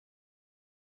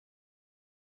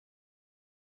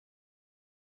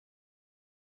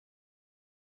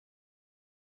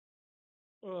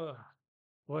Ugh,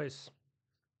 boys.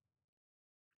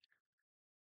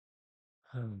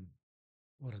 Um,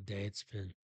 what a day it's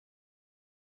been.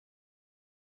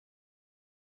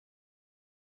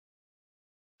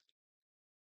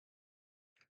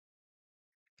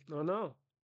 Oh no,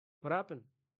 what happened?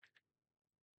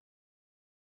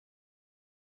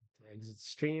 Exit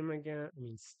stream again. I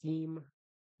mean Steam.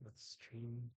 Let's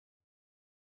stream.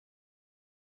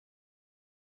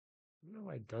 I don't know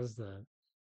why it does that.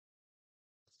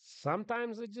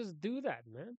 Sometimes it just do that,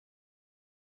 man.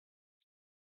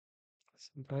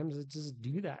 Sometimes it just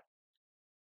do that.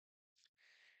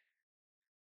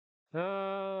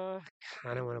 Uh,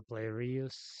 kind of want to play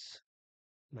Rios.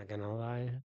 Not gonna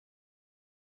lie,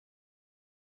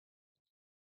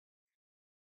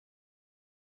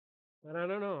 but I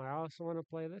don't know. I also want to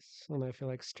play this when I feel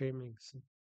like streaming. So,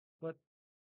 but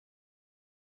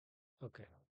okay.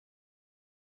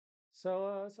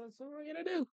 So that's what we're gonna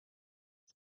do.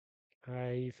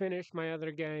 I finished my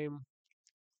other game.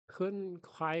 Couldn't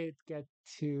quite get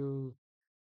to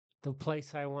the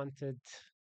place I wanted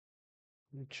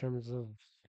in terms of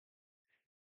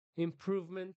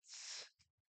improvements.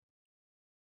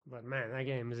 But man, that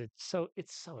game is it's so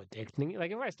addicting.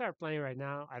 Like if I start playing right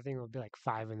now, I think it'll be like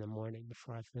 5 in the morning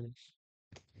before I finish.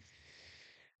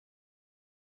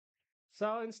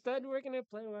 So instead, we're gonna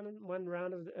play one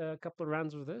round of a couple of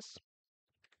rounds of this.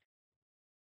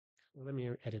 Let me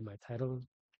edit my title.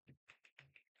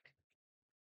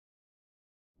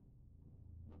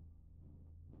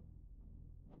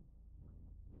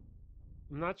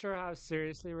 I'm not sure how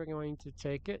seriously we're going to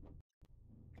take it,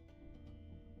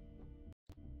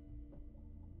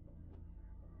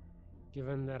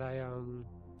 given that I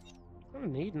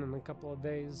haven't eaten in a couple of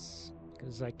days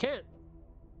because I can't.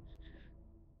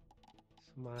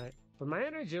 So my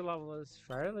energy level is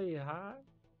fairly high.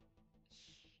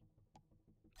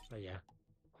 But yeah,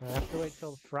 I have to wait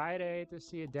till Friday to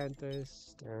see a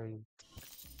dentist, and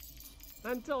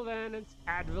until then, it's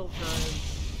Advil time.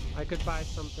 I could buy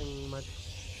something much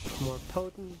more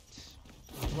potent.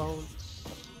 I won't,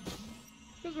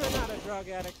 because we're not a drug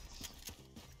addict.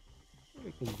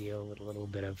 We can deal with a little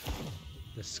bit of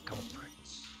discomfort.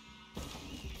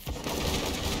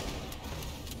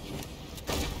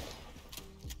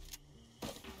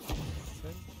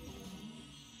 Okay.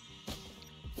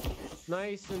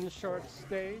 Nice and short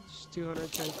stage,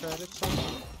 210 credits.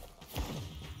 Something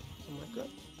like that.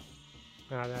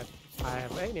 Now that I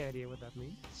have any idea what that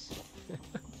means.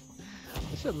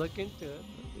 I should look into it.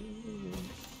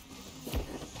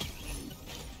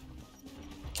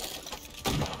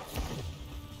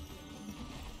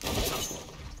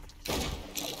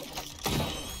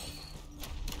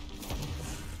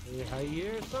 I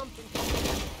hear something.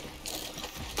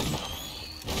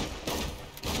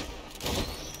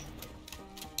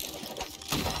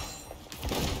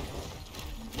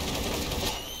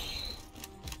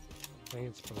 I think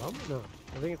it's below me? No,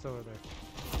 I think it's over there.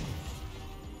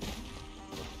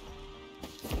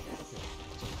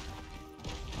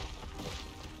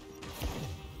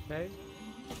 Okay.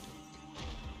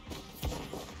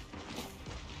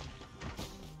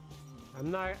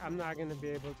 I'm not gonna be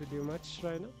able to do much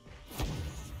right now.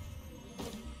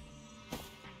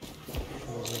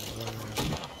 Because of,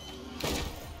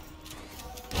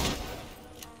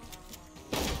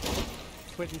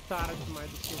 quitting thought of my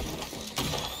decisions.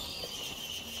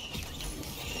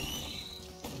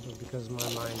 Because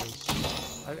my mind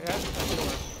is I've been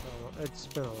working it's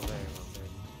been a very long day.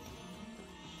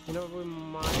 You know, we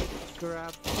might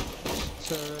grab this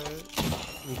turret.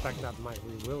 In fact, not might,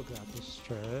 we will grab this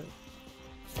turret.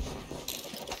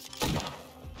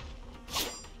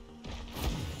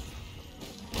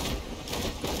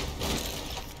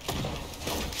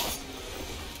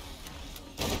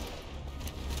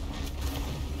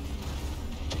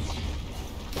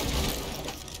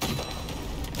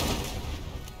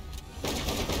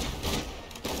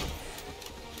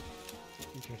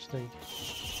 Interesting.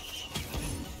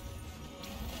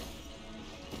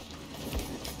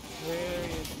 Very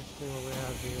interesting what we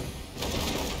have here.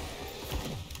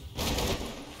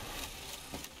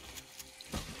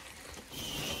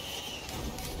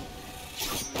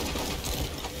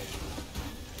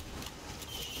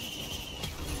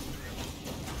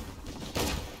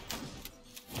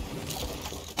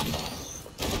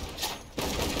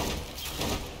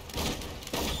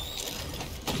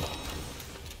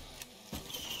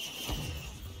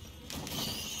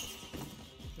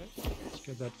 Okay, let's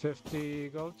get that 50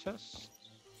 gold chest.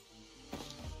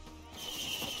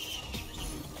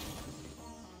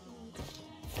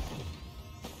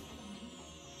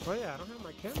 Oh yeah, I don't have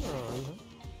my camera on.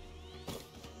 Huh?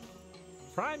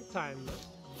 Prime time.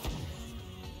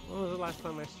 When was the last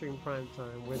time I streamed prime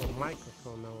time with a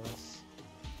microphone, no less?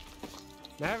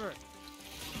 Never.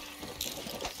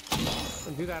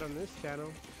 I'll do that on this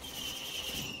channel.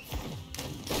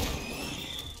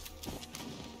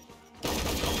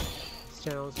 This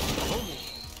channel is for homies.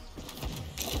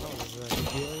 Oh, there's a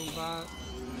healing bot.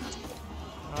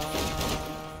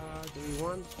 Do we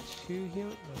want two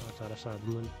healing? Oh, I thought I saw the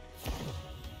moon.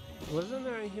 Wasn't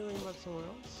there a healing bot somewhere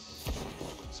else?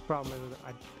 It's probably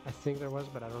I think there was,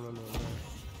 but I don't remember where.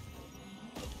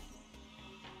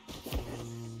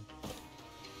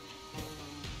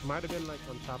 Might have been like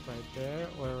on top right there,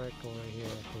 or like over here,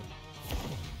 I think.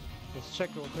 Let's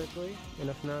check real quickly, and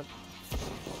if not,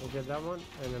 we'll get that one,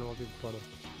 and then we'll do the portal.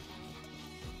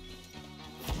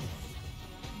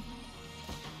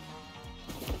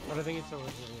 But I think it's over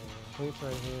here, yeah. I think it's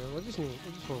right here. We'll just move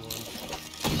on.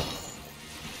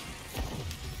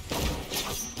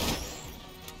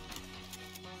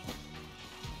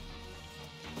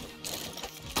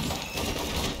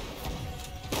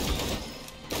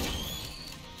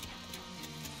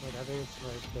 I think it's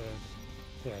right there.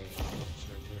 Yeah, it's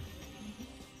right there.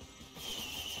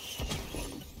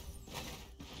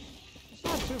 It's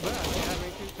not too bad. Like,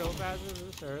 having two topazes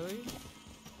this early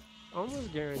almost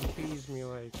guarantees me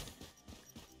like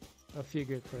a few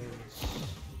good things.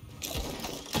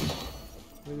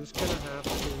 We're just gonna have to.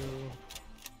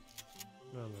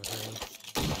 Oh my god.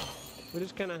 We're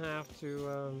just gonna have to.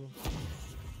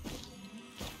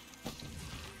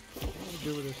 What do we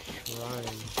do with this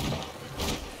shrine?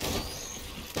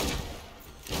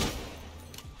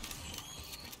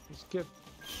 Skip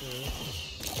this.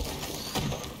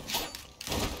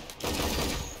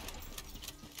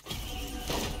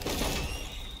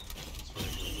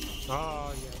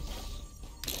 Oh, yes.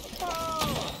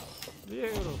 Oh,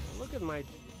 beautiful. Look at my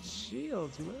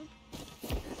shields, man.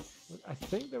 I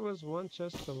think there was one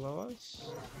just below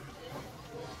us.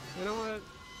 You know what?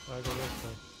 I'll go this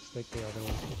way. Let's take the other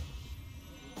one.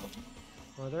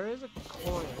 Well, there is a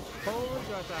coin. I totally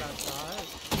got that outside.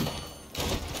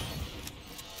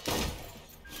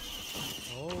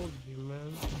 Told you,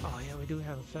 man. Oh yeah, we do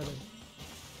have a feather.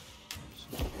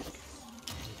 Okay.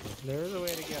 There is a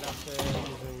way to get up there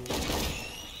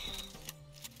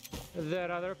using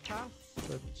that other path,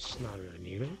 but it's not really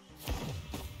needed.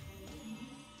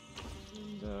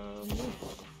 And,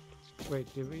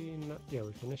 wait, did we not? Yeah,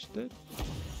 we finished it.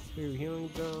 2 healing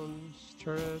zones,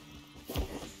 turret.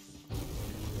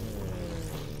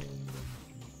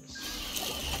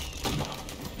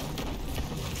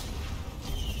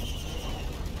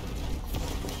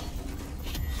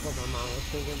 What my mom was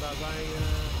thinking about buying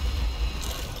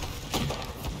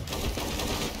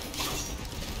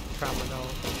tramadol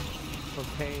for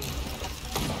pain.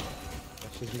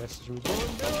 She's messaging me,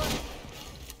 don't do it!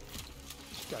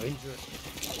 It's dangerous.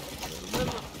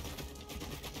 Remember,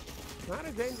 not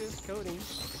a dangerous coating.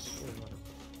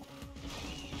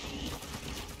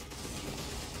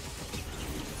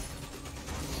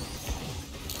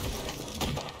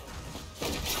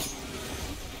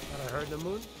 Thought I heard the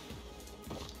moon?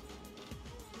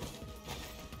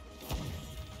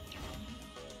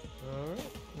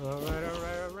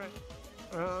 Alright.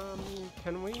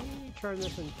 Can we turn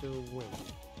this into wind?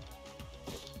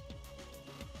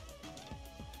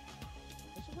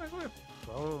 It's a regular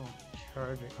phone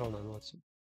charging. Hold on, let's see.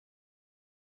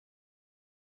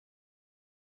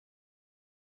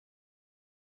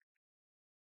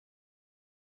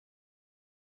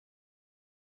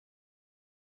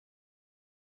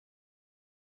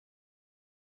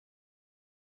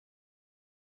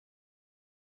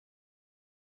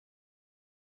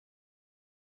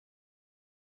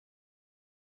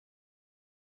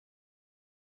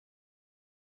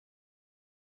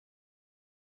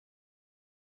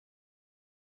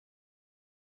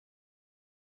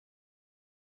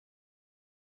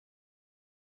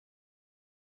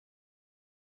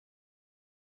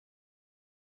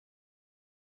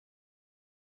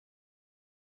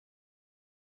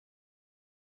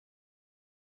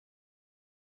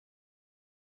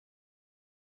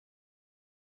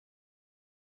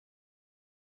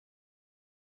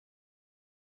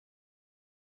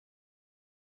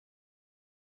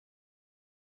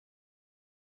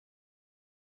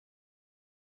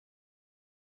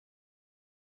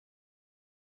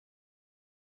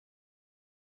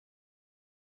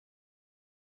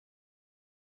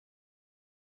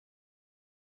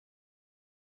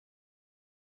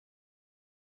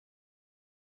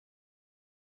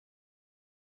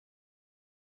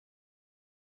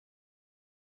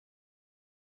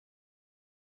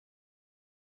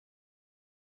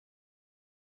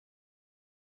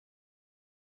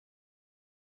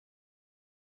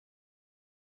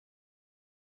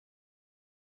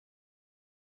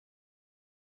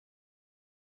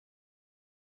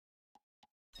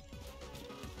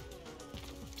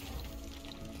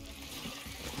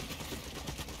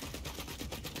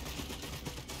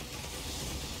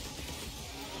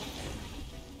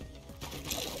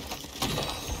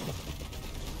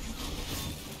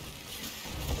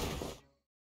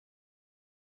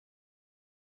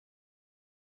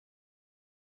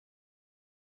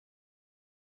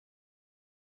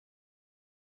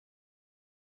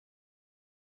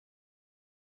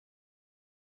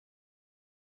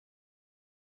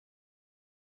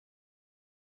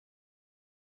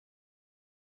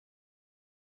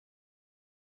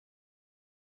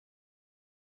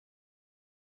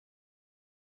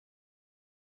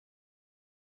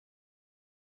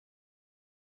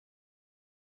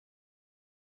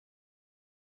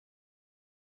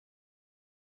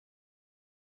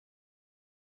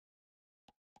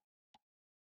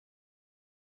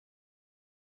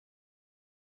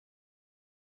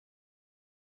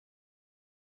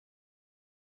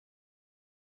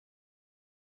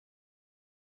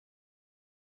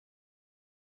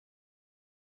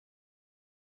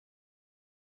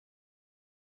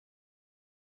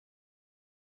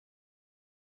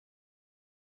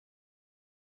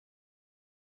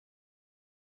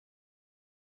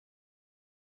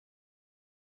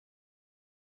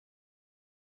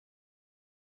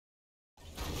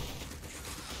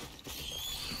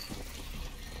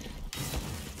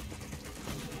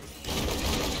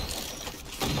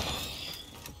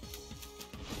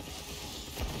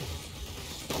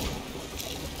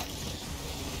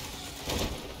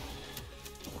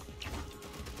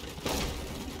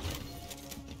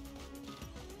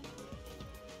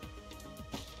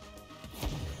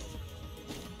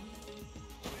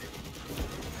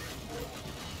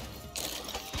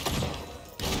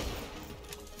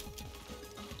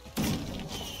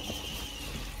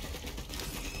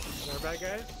 die,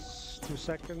 guys. 2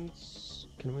 seconds.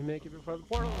 Can we make it before the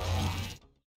portal?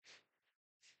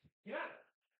 Yeah.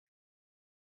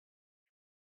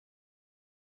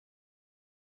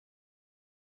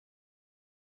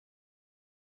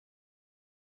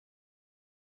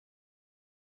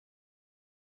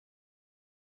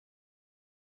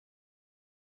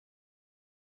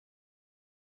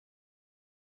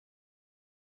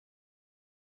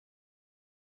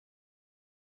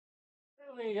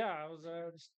 Really, yeah, I was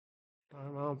I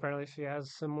don't know, apparently she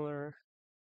has similar.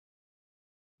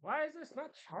 Why is this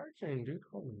not charging, dude?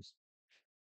 Hold on. What's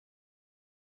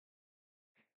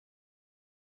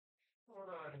going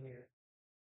on here?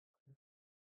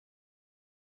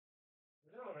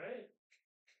 No, right?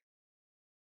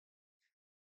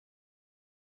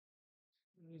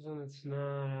 Reason it's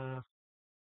not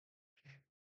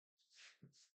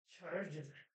charging.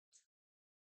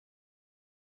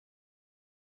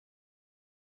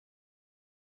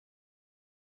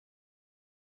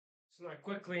 It's not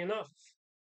quickly enough.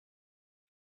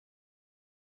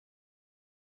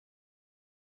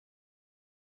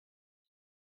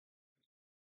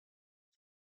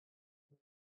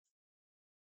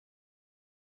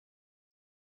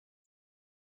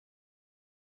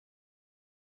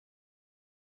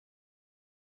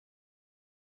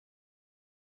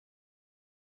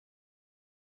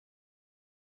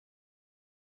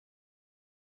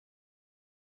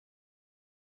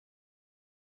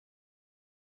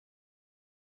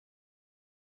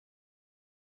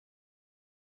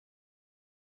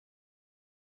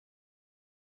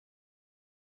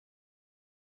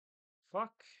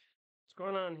 Fuck. What's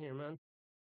going on here, man?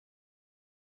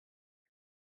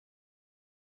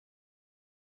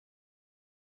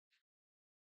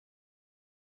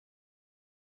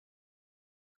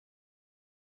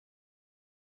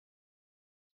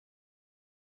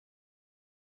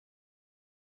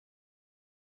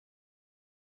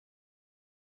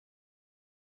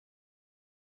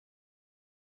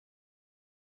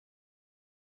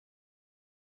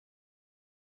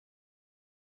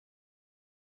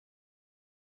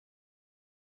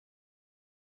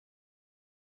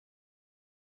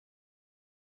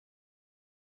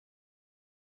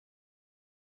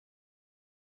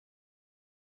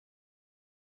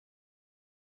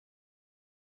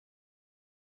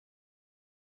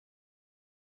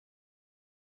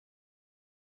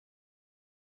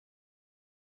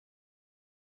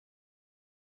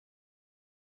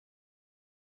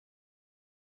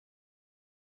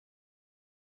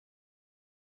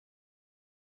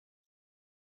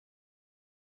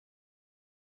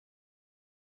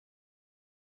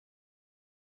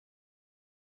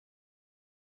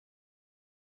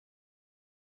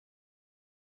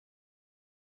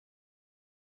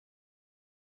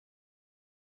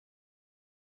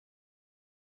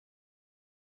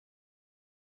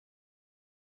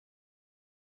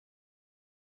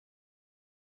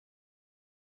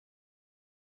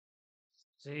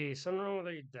 See, something wrong with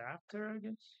the adapter, I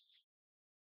guess?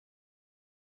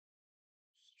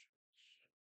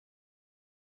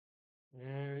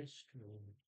 Very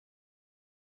strange.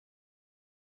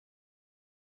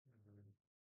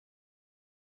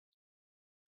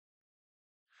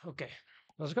 Okay,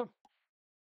 let's go.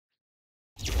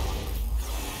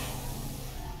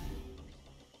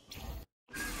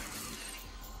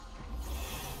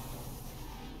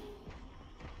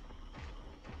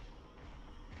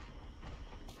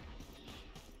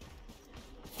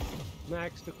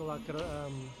 Max took a lot of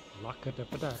my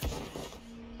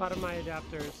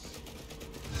adapters.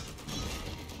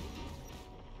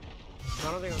 I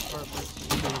don't think it was purpose.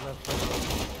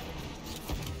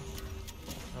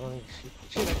 I don't think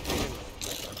she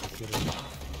actually didn't.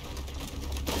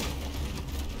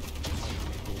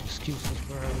 Excuses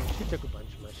for her. She took a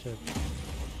bunch of my shit.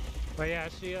 But yeah,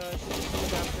 she took some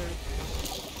adapters.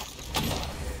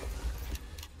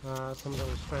 Some of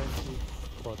those fancy,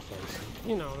 both fancy.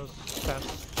 You know, those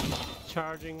fast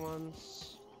charging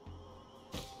ones.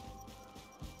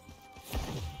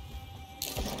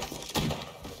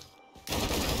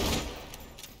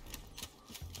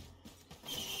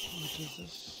 What is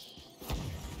this?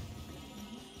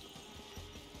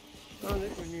 Oh, I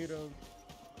think we need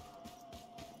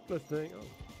the thing. Oh,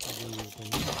 I do need a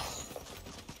thing.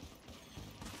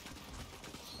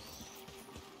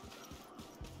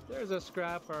 There's a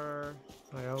scrapper.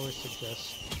 I always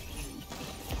suggest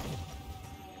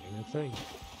getting a thing.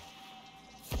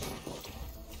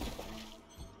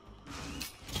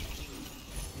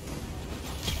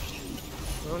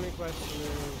 The only question is,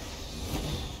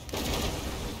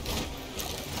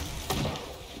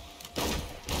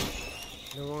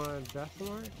 do I want Death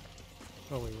Mark?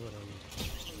 Oh wait, what on?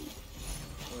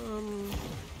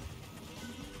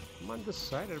 I'm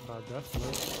undecided about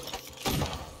deathmatch.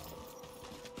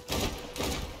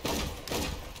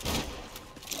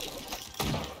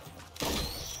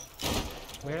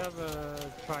 We have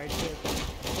a tri-tip.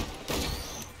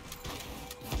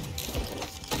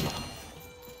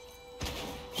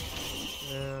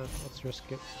 Yeah, let's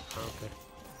risk it. Okay.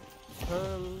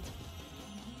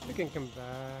 We can come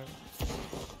back.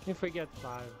 If we get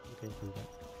 5, we can come back.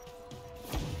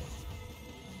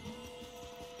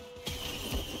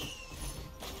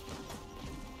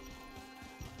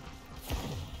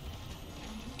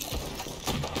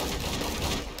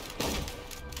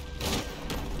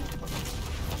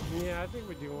 Yeah, I think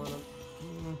we do want to.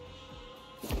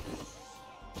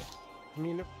 I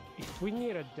mean, if we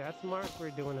need a death mark,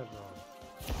 we're doing it wrong.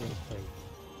 Same thing.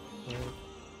 Right? Yeah.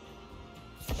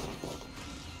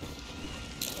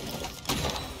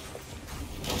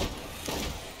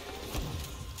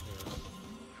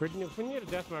 If we need a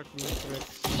death mark from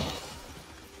Matrix,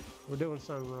 we're doing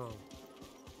something wrong.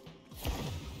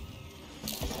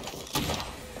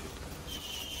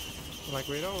 Like,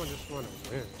 we don't just want to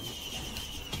win.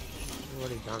 We've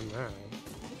already done that.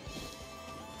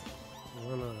 We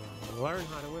want to learn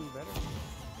how to win better.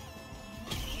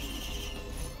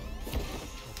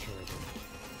 That's right.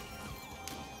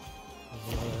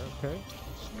 Okay,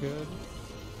 that's good.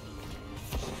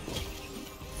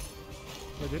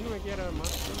 So didn't we get a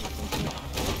mushroom or something?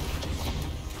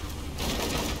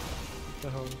 What the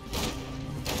hell?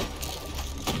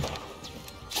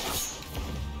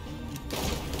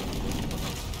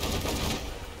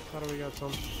 Thought we got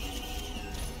some.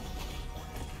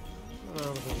 I don't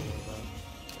know what about.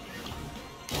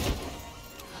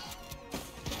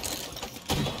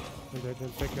 Maybe I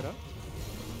didn't pick it up?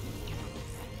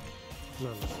 No,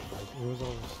 it was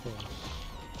on the stairs.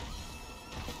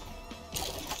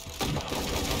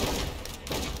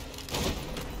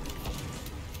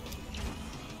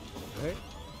 Right?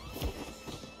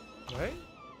 Right?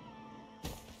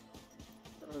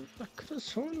 I could have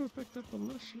sworn we picked up a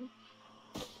mushroom.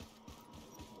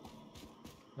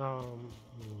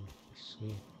 Let's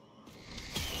see.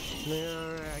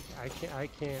 No, I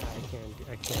can't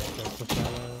justify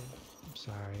that. I'm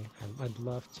sorry. I'd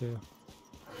love to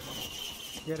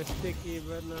get a sticky,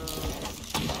 but no.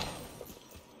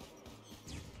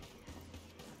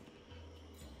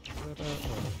 But,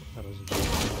 that was a good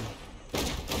one.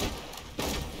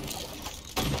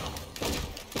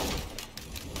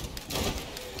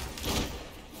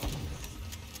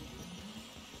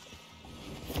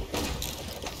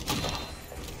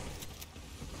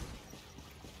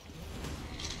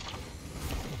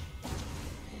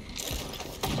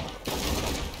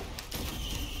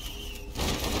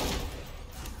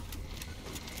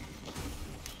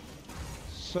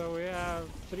 So we have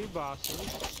 3 bosses,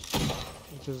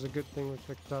 which is a good thing we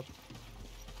picked up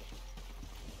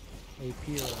AP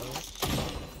rounds.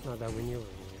 Not that we knew we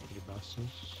needed 3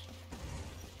 bosses.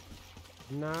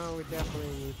 Now we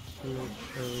definitely need to make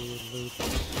sure we loot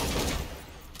this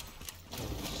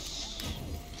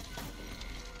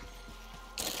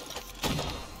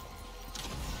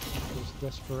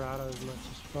Desperado as much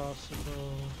as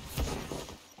possible.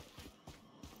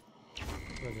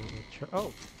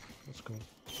 Oh, that's cool.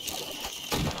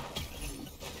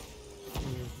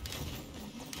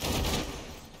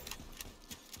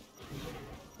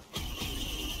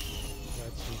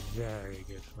 That's very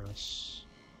good for us.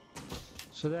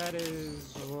 So that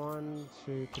is 1,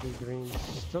 2, 3 greens.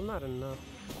 Still not enough.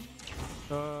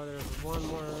 Oh, there's one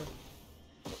more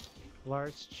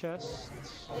large chest.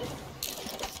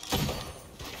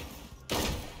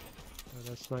 Oh,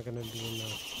 that's not gonna be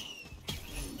enough.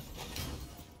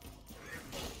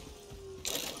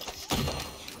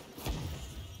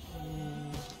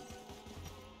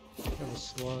 Have a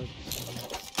slug.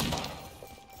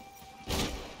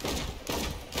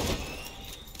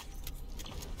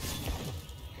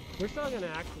 We're still gonna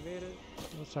activate it.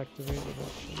 Let's activate it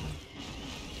actually.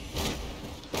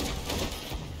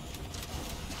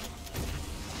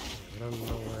 I don't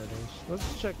know where it is.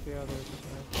 Let's check the other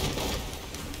side.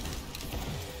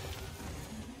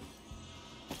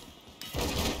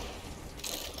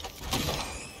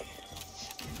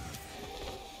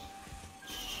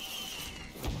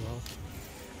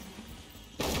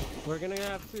 We're gonna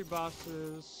have 3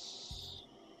 bosses,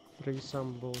 3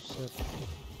 some bullshit.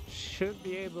 Should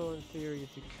be able in theory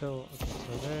to kill, okay,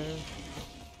 so there.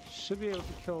 Should be able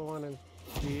to kill one in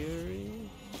theory.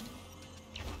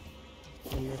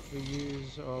 And if we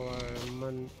use all our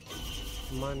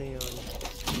money on...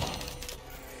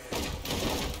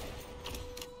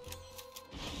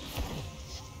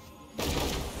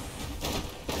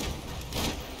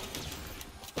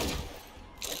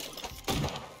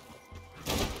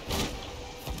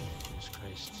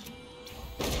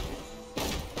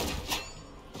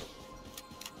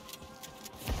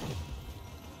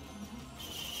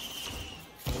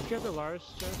 get the large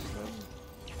chest then.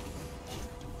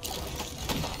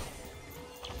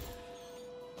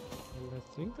 And I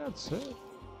think that's it.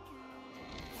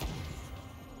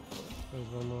 There's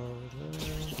one more over there.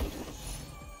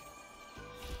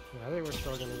 Yeah, I think we're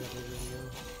still gonna get the video.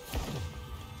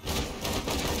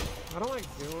 I don't like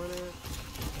doing it.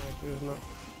 Like, there's not.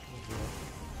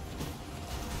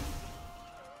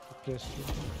 Just.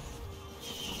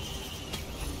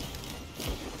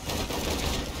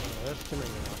 That's too many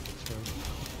rockets, man.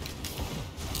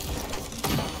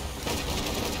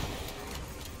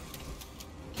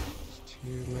 It's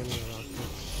too many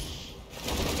rockets.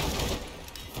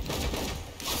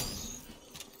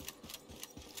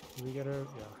 Did we get her?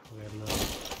 Yeah, we have none.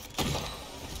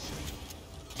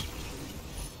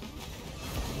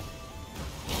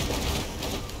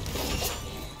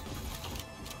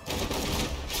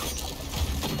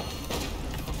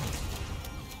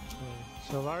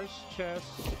 So large chest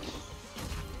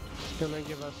is gonna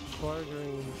give us 4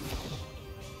 greens.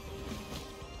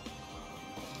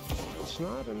 It's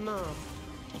not enough.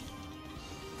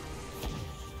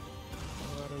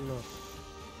 Not enough.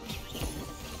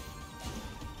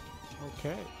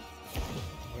 Okay.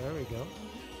 There we go.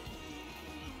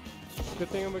 Good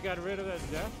thing we got rid of that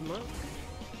death mark.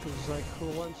 Because like, who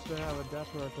wants to have a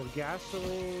death mark of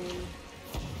gasoline?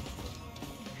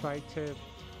 Tri-tip.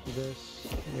 This,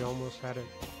 we almost had it.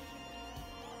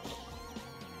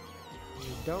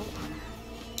 We don't.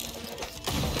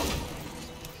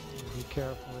 Be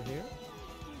careful here.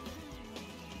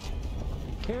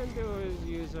 What we can do is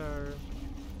use our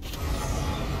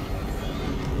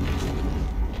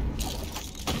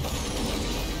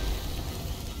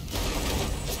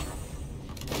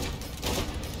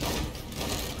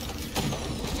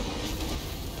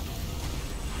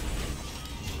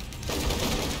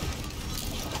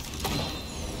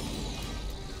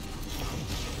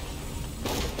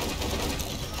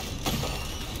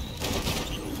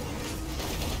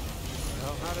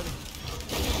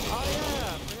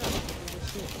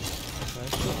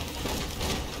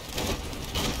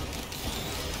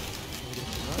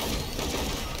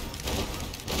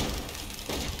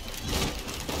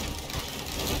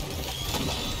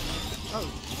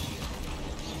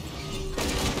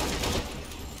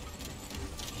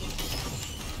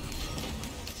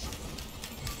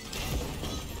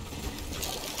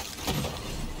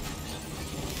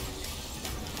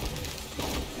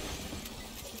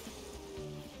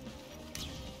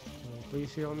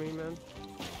Please heal me, man.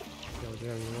 Yo,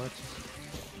 damn, you watch.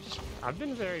 I've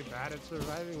been very bad at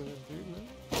surviving with this dude, man.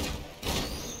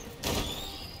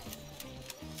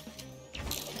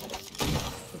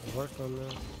 Let's work on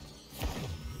that.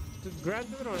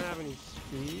 Granted, we don't have any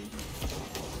speed.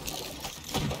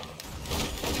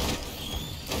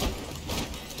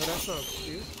 But that's no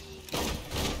excuse.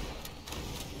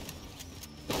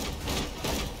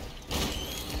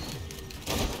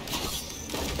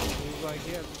 Like,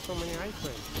 yeah, there's so many ice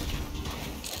rings.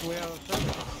 We have a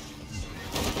feather.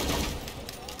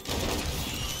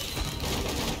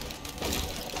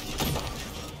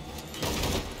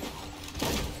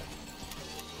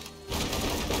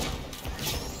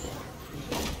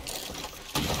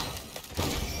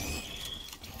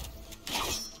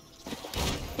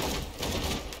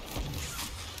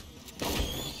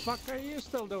 Fuck are you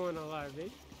still doing alive, eh?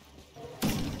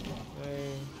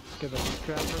 Hey, let's get that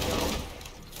scrapper going.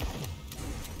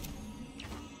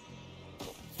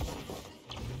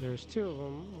 There's 2 of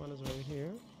them. One is right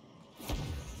here.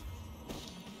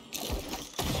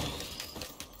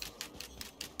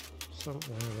 So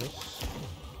there it is.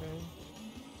 Okay.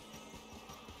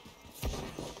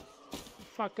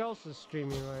 Fuck else is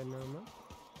streaming right now, man?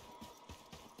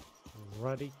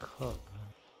 Ruddy Cook.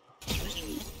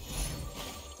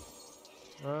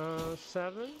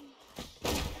 7.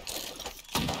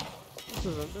 This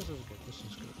is good. This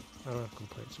is good. I don't have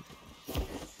complaints.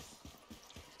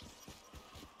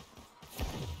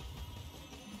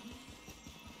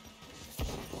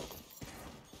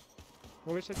 I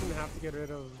wish I didn't have to get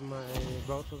rid of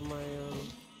both of my,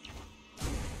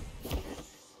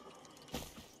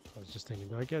 I was just thinking,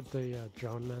 do I get the,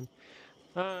 drone man?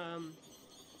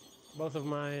 Both of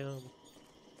my,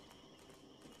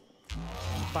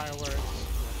 fireworks.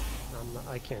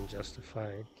 I can't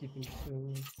justify keeping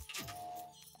 2.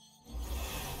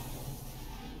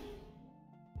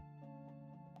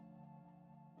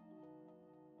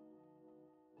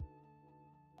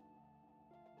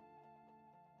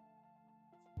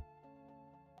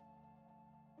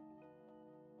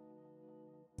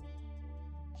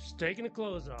 Just taking the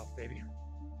clothes off, baby.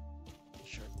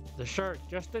 The shirt,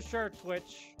 just the shirt,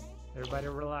 Twitch. Everybody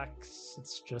relax.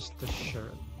 It's just the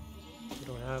shirt. We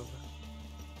don't have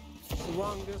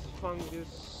Wongus,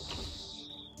 fungus.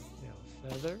 Yeah,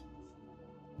 feather.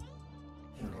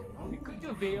 We could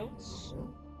do veils.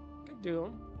 Could do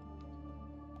them.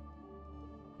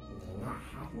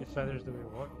 How many feathers do we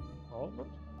want? All of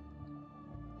them?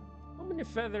 How many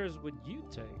feathers would you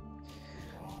take?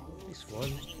 At least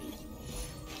one.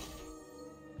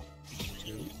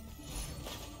 Two.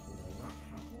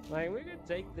 Like, we could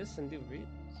take this and do veils.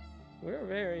 We're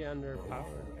very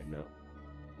underpowered right now.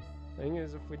 Thing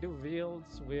is, if we do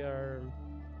veils, we are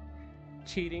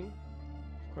cheating,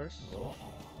 of course.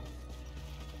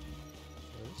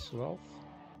 This wealth.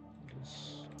 This.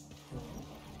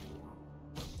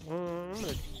 I'm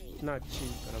gonna not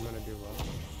cheat, but I'm gonna do well.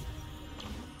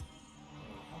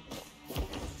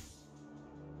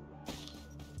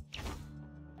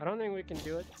 I don't think we can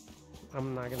do it.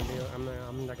 I'm not gonna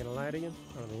lie to you.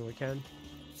 I don't think we can.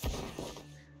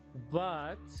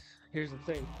 But here's the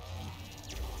thing.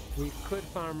 We could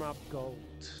farm up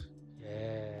gold.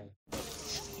 Yeah.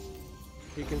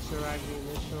 We can survive the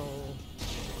initial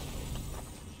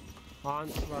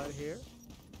onslaught here.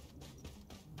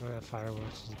 Oh, yeah,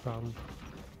 fireworks is the problem.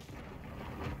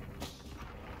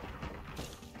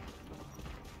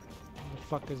 What the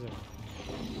fuck is it?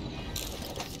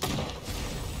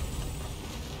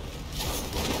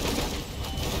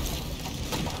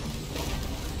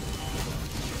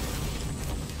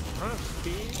 I don't have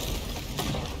speed.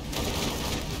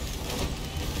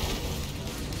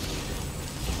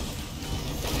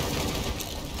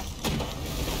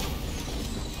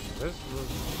 This was...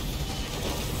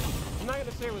 I'm not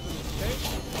gonna say it was a mistake.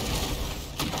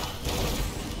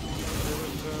 It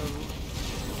was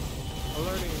a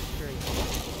learning experience.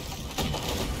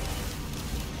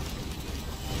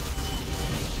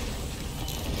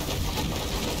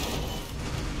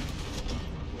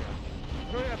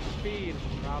 I don't have speed,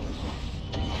 problem.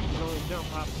 You can only jump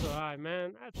up so high,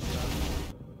 man. That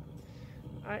sucks.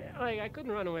 I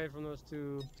couldn't run away from those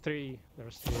three. There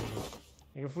was three of them.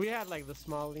 Like, if we had like the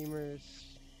small lemurs,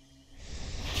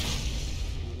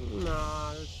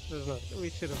 nah, there's no. We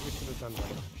should have done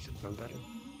better. We should have done better.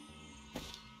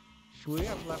 Should we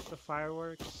have left the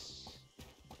fireworks?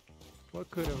 What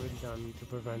could have been done to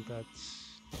prevent that?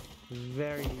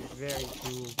 Very, very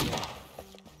doable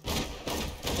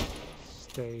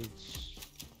stage.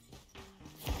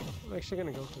 I'm actually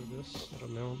gonna go through this. I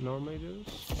don't know. Normally do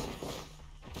this.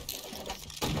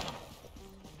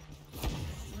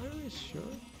 Not really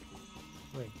sure.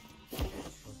 Wait.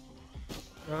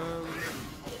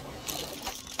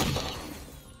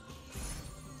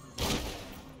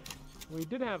 We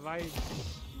did have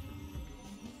ice.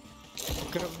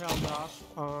 We could have held off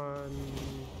on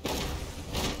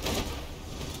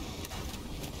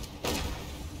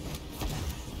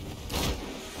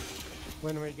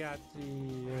when we got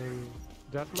the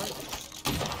death mark.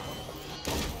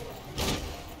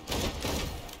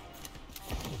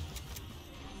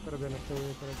 Could have been a thing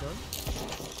we could have done.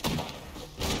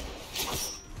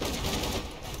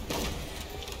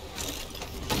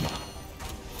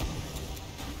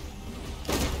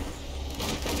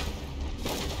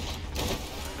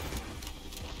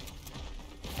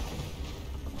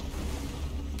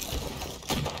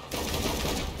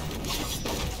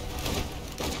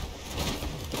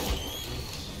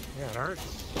 Yeah, it hurts.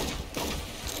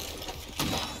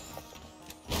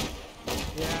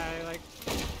 Yeah,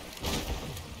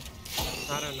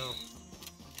 I don't know.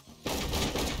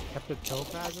 Kept the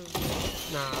topazes?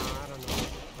 Nah, I don't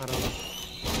know.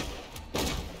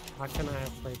 How can I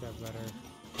have played that better?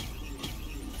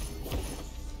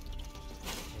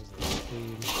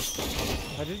 Speed.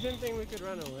 I just didn't think we could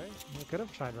run away. We could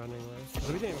have tried running away. Because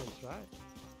we didn't even try.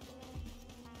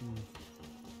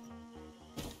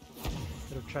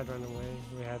 Could have tried running away.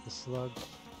 We had the slug.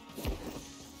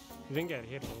 We didn't get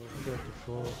hit, but we did it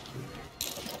full.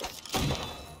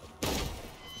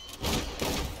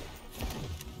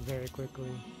 Very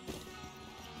quickly.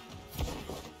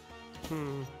 No,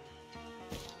 I'm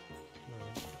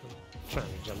trying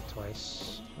to jump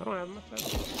twice. I don't have my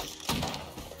feathers.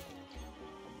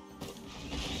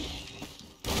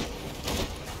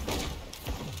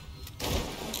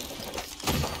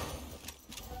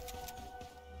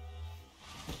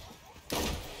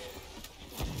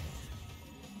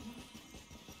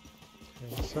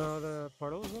 Okay, so the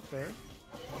portal is up there.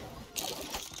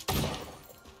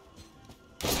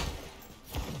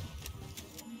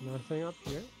 Nothing up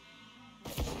here.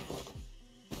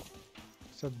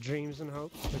 Except dreams and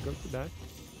hopes that go to die.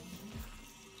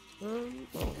 Oh,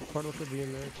 the portal should be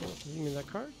in there too. You mean that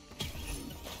card?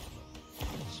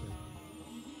 Let's see.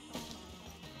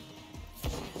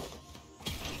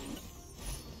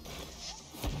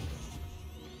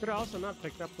 Could I also not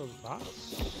picked up those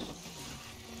bots?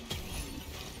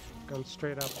 Gone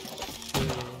straight up to...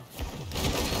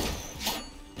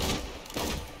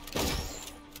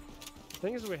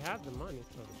 Thing is, we had the money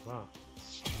for the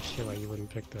bots. I'm sure why you wouldn't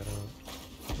pick that up.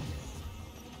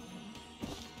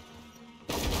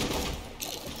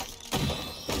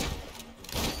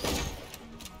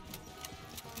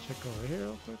 Check over here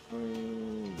real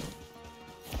quickly.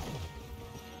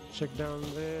 Check down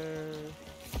there.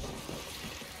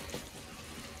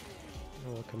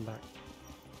 And we'll come back.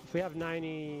 If we have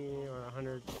 90 or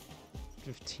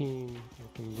 115, we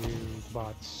can do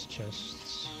bots,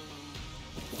 chests.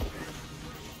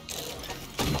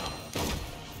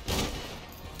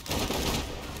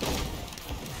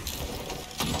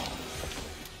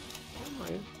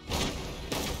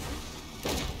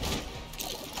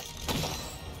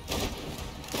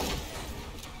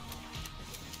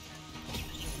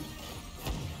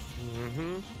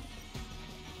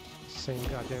 Same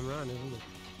goddamn run, isn't it?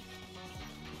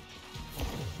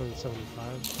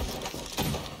 175.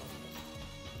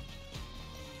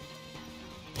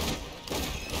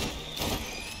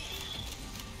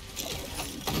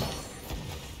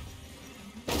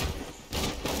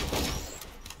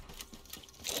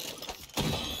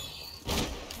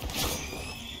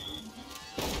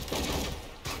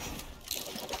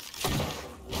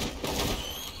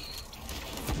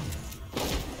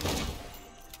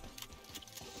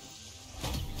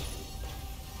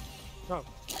 Oh,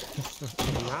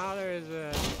 now there is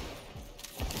a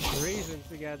reason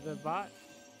to get the bot,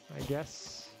 I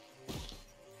guess.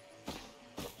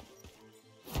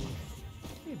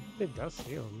 It does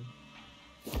heal me.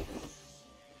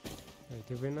 Wait,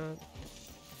 did we not?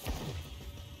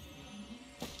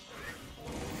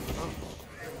 Oh,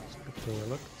 that's a good thing it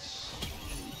looks.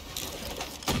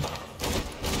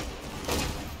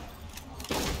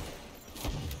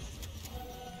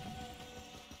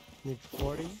 Need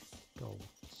 40 gold.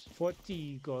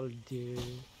 40 gold.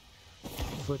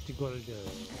 40 gold.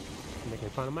 I'm making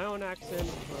fun of my own accent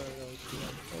for those who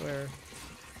are aware.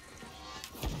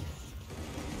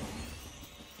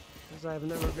 Because I've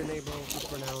never been able to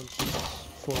pronounce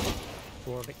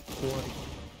 40.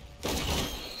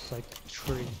 It's like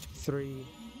three.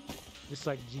 Just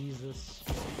like Jesus.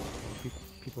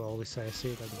 People always say I say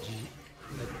it like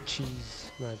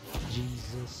cheese, not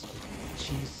Jesus, but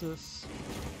Jesus.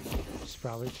 It's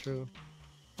probably true.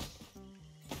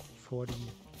 40,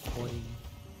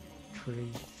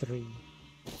 3.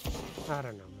 I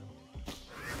don't know, man.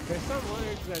 There's some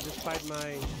words that despite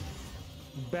my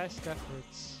best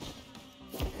efforts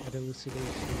at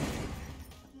elucidation,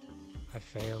 I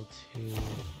failed to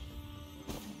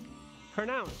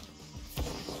pronounce.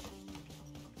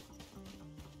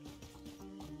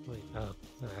 Wait, oh,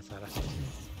 no, I thought I said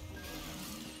something.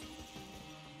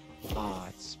 Oh,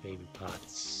 it's baby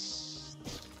pots.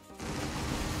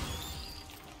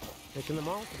 Making them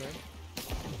all today.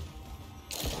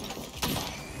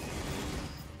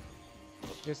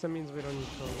 Guess that means we don't need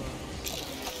to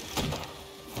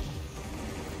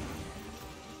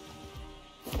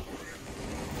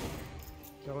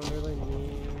don't really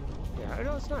need... Yeah, I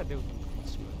know it's not doing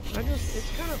much.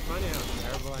 It's kind of funny how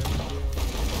terrible I feel.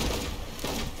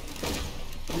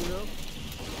 You know?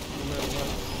 No matter what.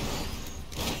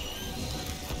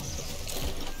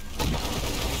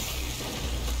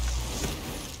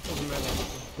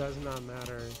 Does not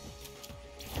matter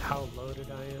how loaded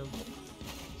I am.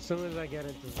 As soon as I get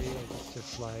into V, it's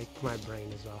just like my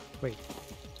brain is off. Wait,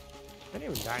 I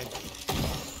didn't even die.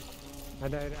 I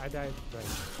died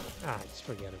right. Just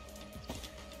forget it.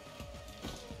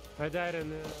 I died in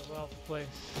the wealth place,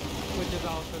 which is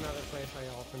also another place I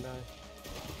often die.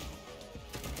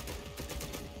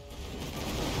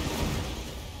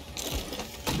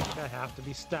 I have to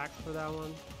be stacked for that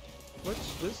one,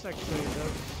 which this actually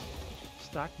does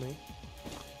stack me.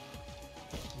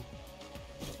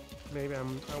 Maybe I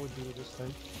would do it this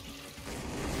time.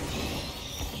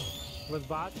 With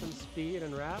bots and speed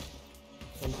and rap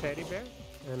and teddy bear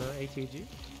and ATG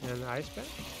and ice bear.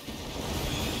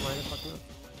 Why the fuck not?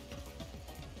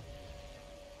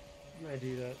 I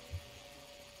do that.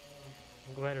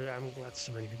 I'm glad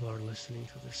so many people are listening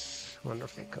to this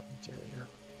wonderful commentary.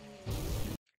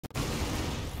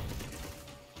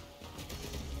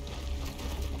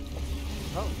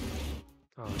 Oh,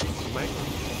 Mike.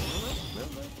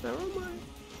 Never mind.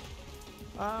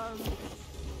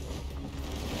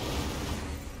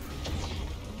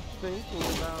 Thinking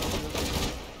about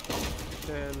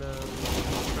then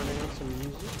turning on some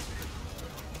music.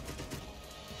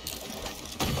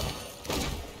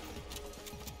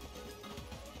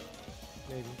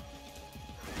 Maybe.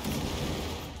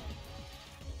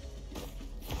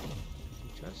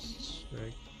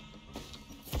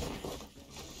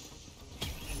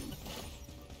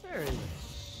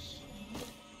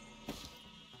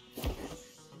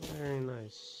 Very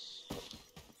nice.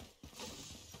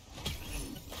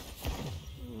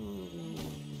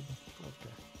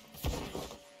 Okay.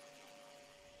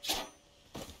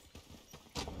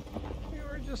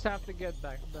 We just have to get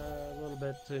back a little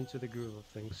bit into the groove of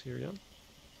things here, yeah?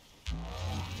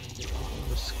 Get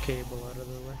this cable out of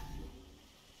the way.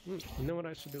 You know what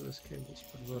I should do with this cable? Just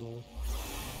put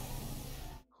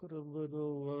a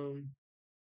little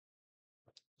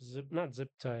not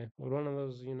zip tie, but one of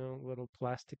those, little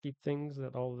plasticky things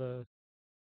that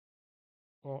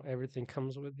everything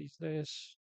comes with these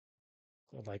days.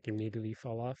 Will like immediately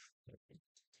fall off.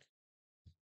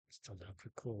 Still have a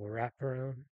cool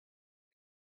wraparound.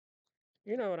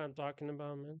 You know what I'm talking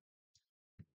about, man.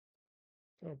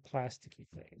 Little plasticky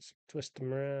things. Twist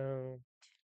them around.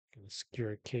 Gonna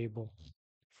secure a cable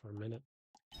for a minute.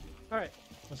 All right,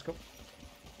 let's go.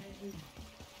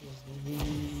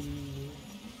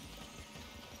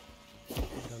 I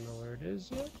don't know where it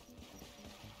is yet.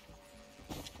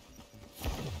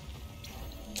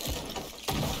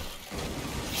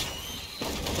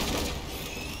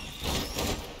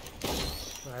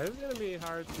 It's gonna be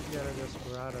hard to get a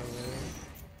Desperado, man.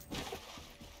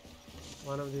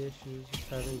 One of the issues is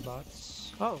having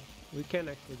bots. Oh, we can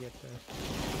actually get there.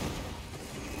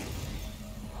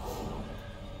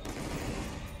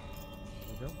 There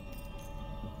we go.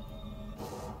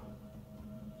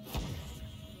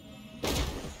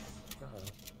 Uh-oh.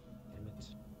 Damn it.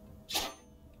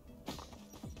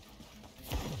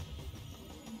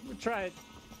 We'll try it.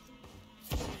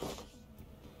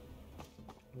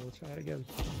 We'll try it again.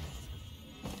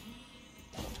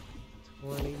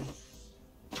 20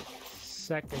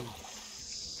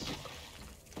 seconds.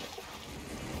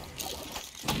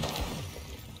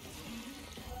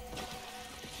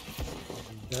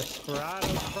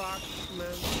 Desperado procs,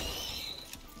 man.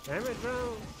 Damn it,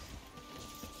 drones.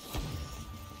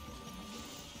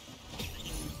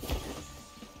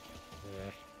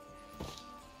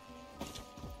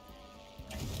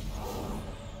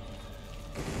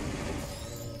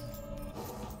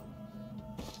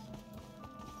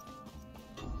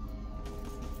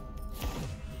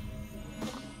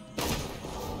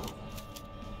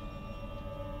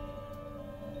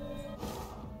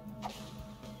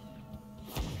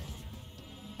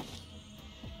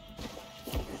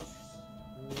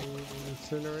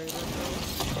 Incinerator.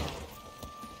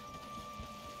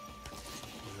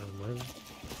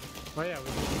 Oh yeah,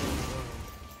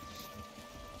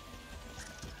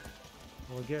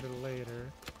 we'll get it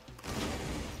later.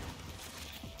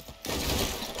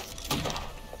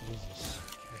 Jesus,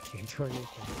 I can't do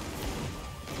anything.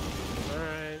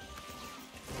 Alright.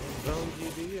 Zone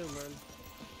GBU, man.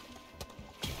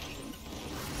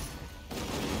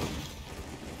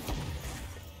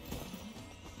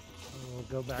 We'll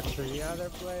go back to the other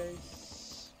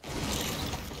place.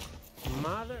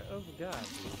 Mother of God,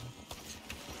 dude.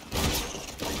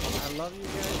 I love you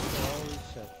guys, but holy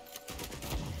shit.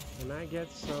 Can I get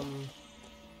some...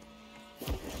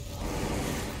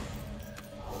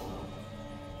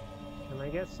 Can I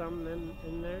get something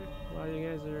in there while you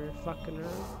guys are fucking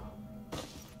around?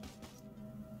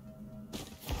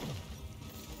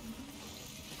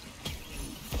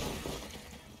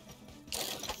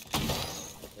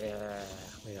 Yeah,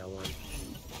 we got one.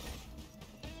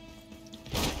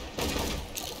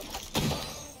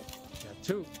 Got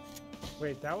two.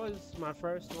 Wait, that was my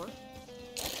first one?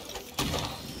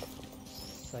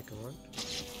 Second one.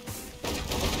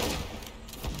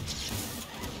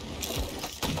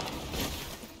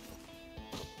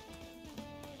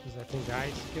 Because I think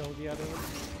I killed the other one.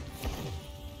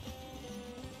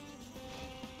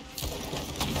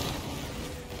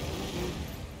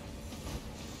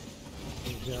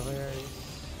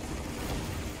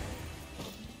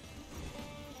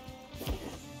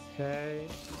 Okay.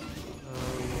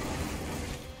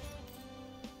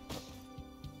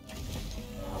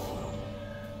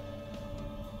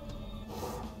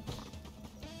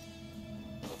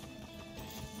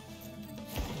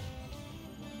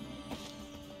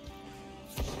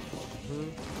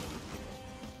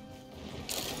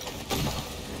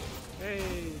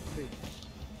 Hey, three.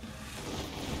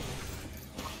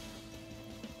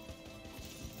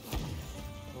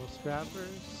 No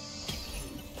scrappers.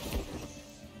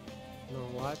 No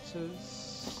watches.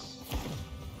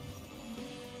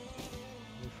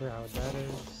 I forgot what that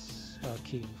is. Oh,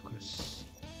 key, of course.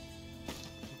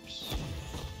 Oops.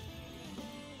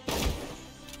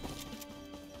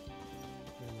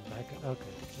 And back up.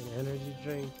 Okay, an energy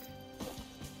drink.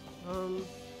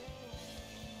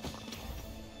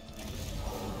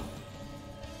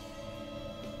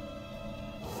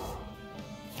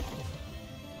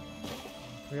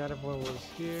 Forgot if one was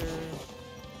here.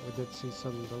 We did see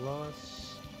some below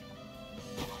us.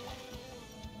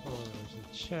 Oh, there's a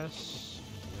chest.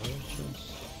 Another chest.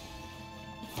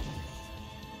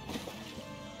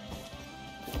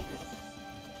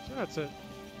 So that's it.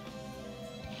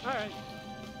 Alright.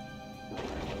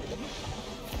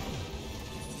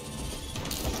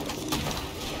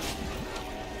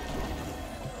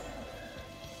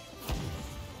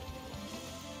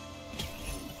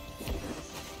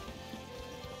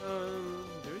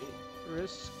 Do we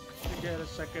risk to get a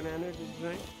second energy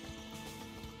drink?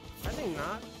 I think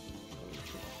not.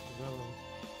 No.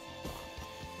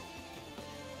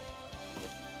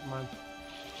 Come on.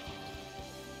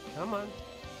 Come on.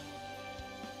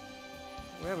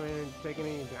 We haven't even taken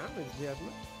any damage yet,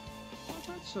 man. Oh,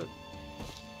 that's it.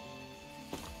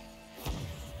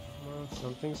 Come on,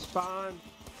 something spawned.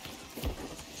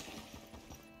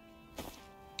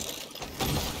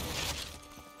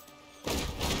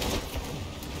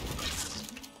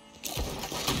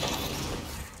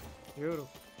 Beautiful.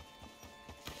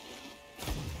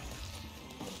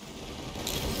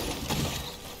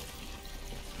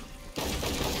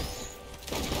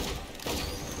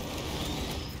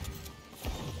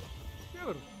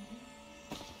 Beautiful.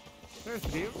 There's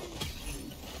three of them.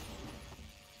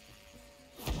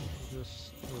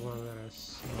 Just the one that I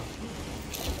saw.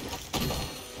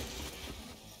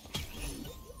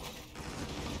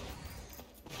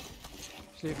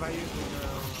 See, if I use it now,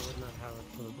 I would not have it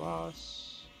for the boss.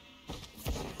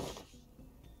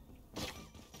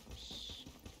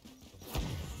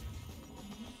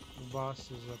 The boss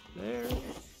is up there.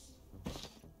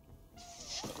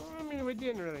 Well, I mean, we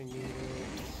didn't really need it.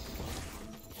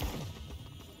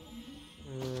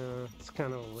 It's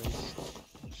kind of a waste,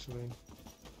 actually.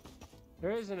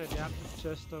 There is an adaptive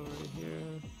chest over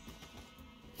here.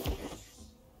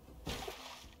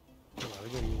 Yeah, we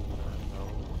didn't need that,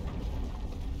 though.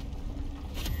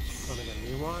 Gonna get a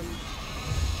new one.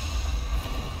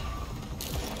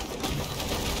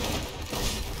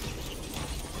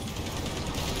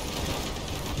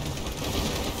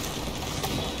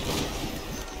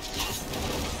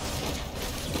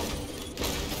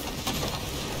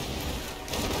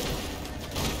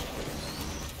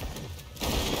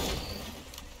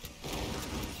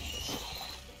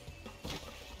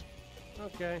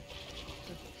 Okay.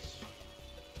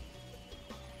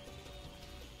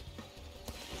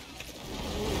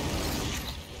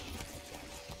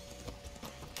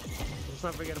 Let's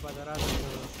not forget about that other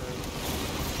one.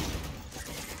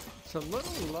 It's a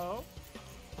little low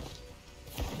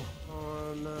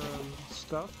on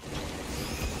stuff.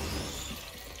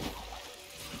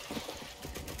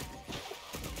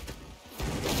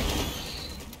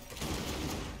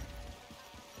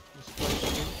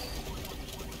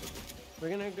 We're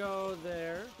gonna go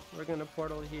there, we're gonna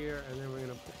portal here, and then we're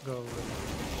gonna go over there.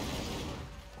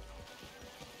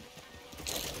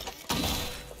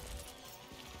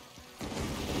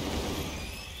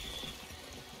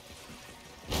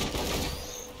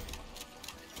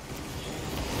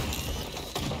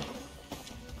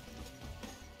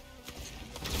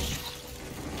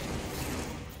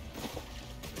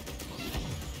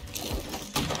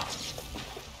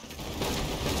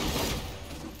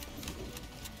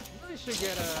 Should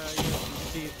get a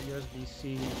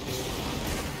USB-C too.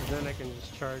 Then I can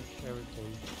just charge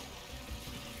everything.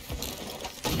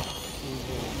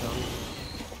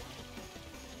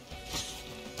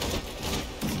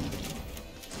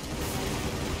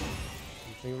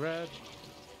 Something red.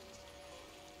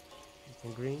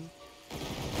 Something green.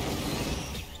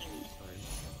 Fine.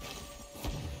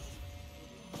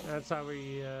 That's how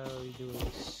we do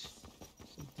this.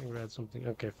 Something red, something.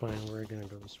 Okay, fine. We're gonna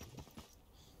go this way.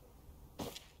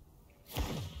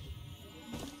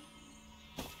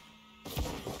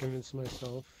 Convince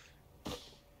myself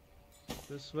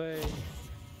this way,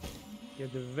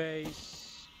 get the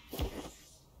vase, and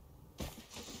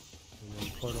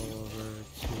then portal over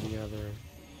to the other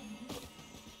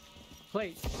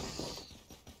place.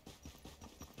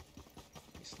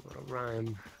 Nice little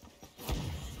rhyme. God,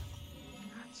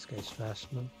 this guy's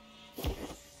fast, man.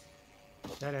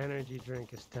 That energy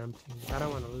drink is tempting. I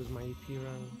don't want to lose my EP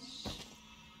rounds.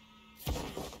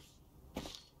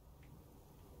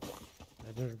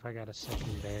 I don't know if I got a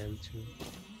second band too.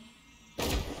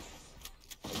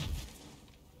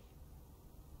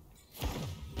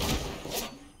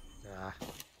 Ah,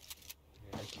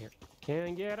 yeah, I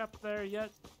can't get up there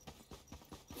yet.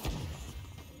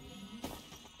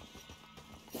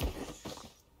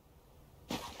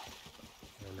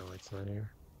 Oh no, it's not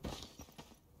here.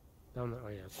 Oh no, oh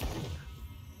yeah, it's not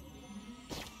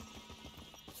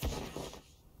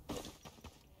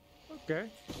here.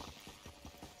 Okay.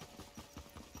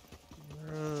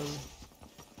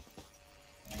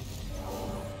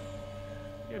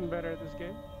 better at this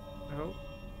game. I hope.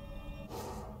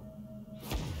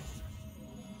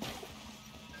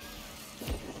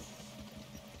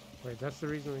 Wait, that's the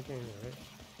reason we came here, right?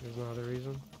 There's no other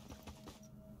reason.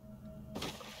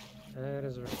 That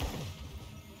is right.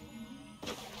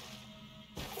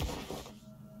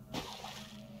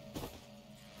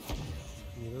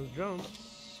 Need those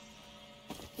drums.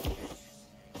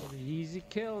 Pretty easy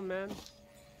kill, man.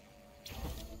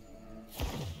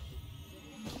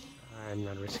 I'm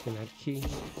not risking that key.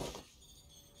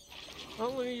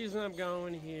 Only reason I'm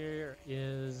going here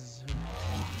is,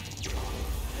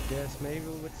 I guess maybe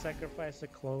we would sacrifice a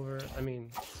clover. I mean,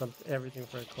 everything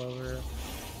for a clover.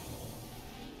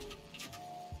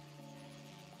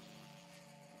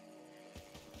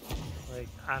 Like,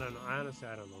 I don't know. Honestly,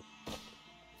 I don't know.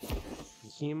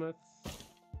 Behemoth?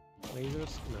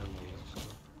 Lasers? No, lasers.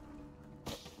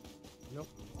 Nope.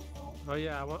 Oh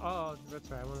yeah, I want. Oh, that's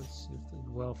right. I wanted to see if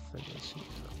the wealth thing was.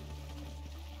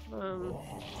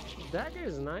 Dagger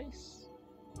is nice.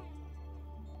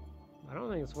 I don't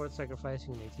think it's worth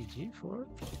sacrificing an ATG for.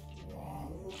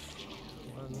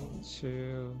 1,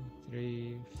 2,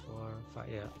 3, 4, 5.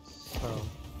 Yeah. So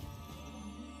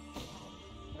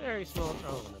very small.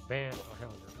 Oh, and a band. Oh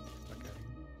hell no. Okay.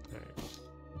 All right.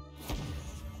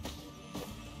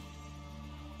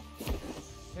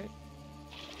 Okay.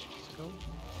 Let's go.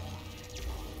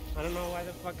 I don't know why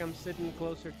the fuck I'm sitting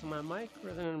closer to my mic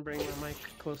rather than bring my mic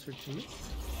closer to me.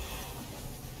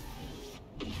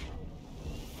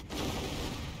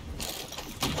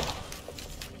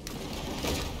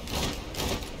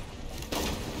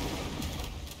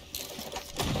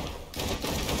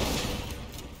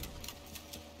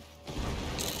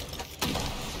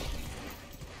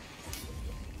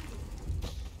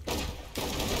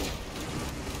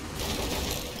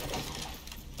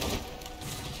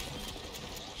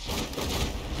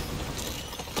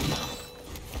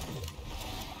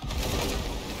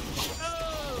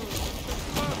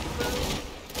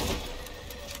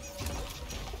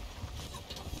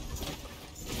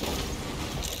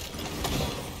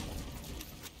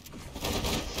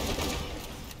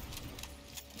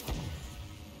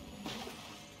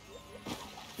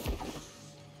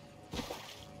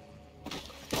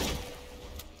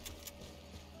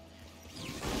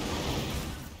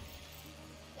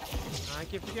 I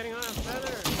keep forgetting on a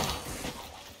feather.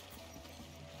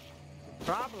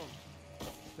 Problem.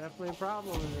 Definitely a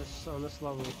problem in this on this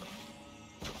level.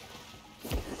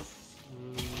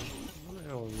 What the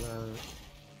hell is that?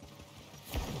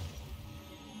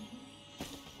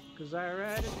 Because I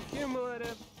read it's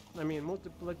cumulative. I mean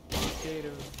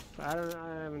multiplicative. I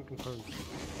haven't confirmed.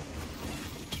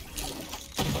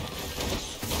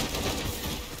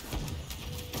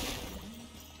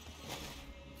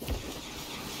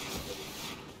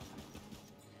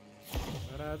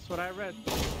 That's what I read.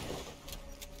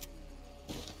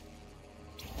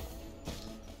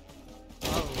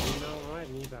 Oh, you know, I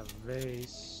need a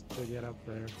vase to get up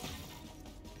there.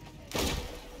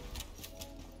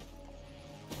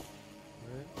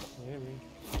 Right, maybe.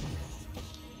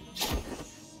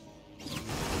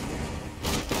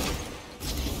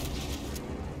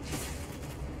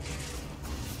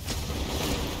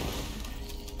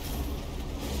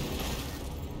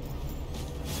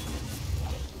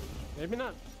 Maybe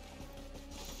not.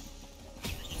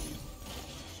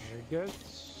 Very good.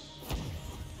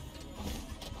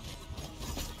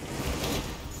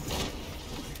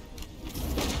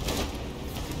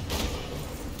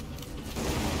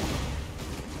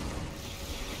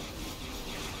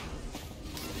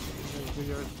 Do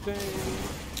your thing.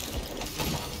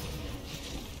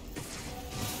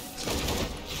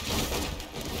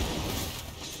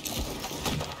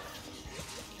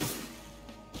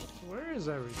 Where is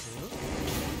everything?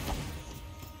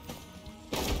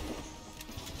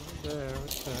 Right there,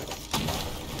 what's that?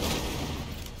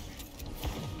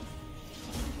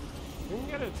 Can you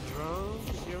get a drone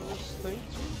to give this thing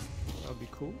to? That'd be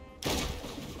cool.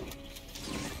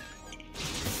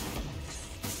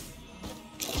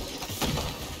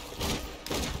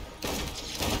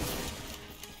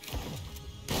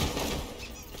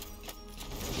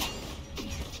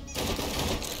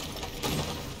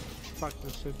 Fuck,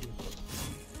 this should be.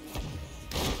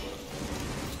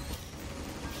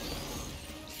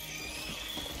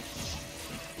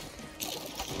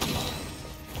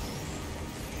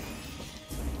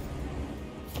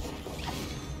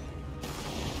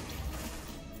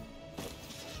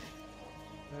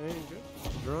 That ain't good.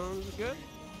 Drone's good.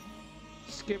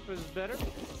 Skip is better.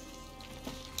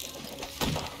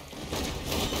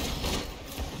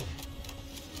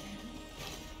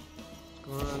 What's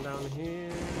going on down here?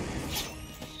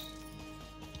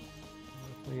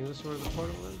 think this is where the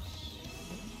portal is.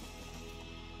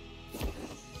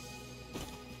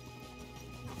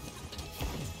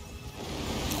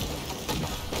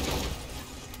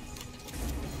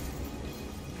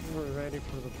 We're ready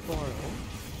for the portal.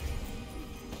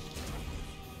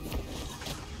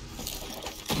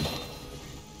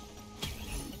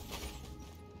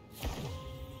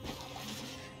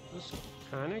 Just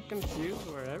kind of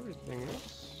confused where everything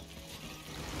is.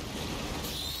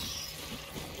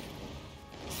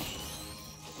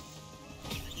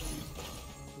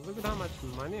 Look at how much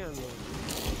money I'm making.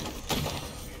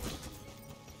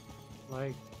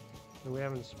 Like, we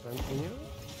haven't spent any of it?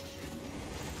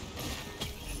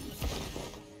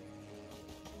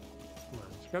 Come on,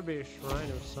 there's gotta be a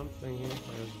shrine of something here.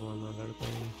 There's one other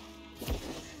thing.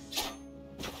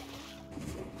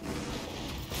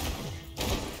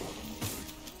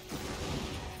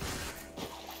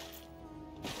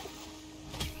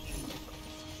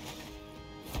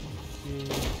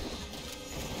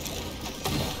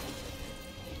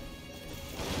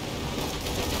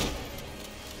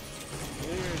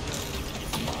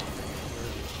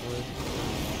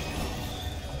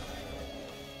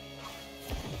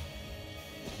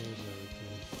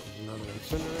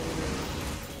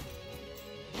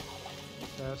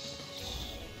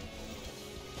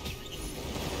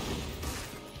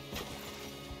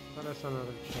 That's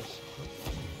another chest.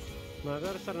 No,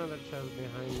 there's another chest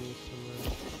behind me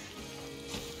somewhere.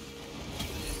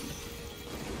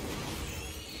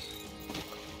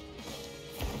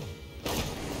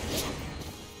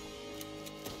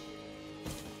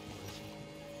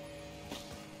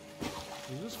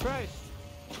 Jesus Christ!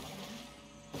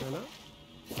 You know?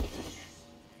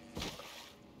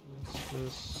 What's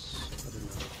this? I don't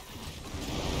know.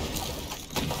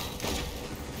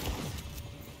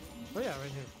 Oh yeah,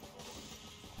 right here.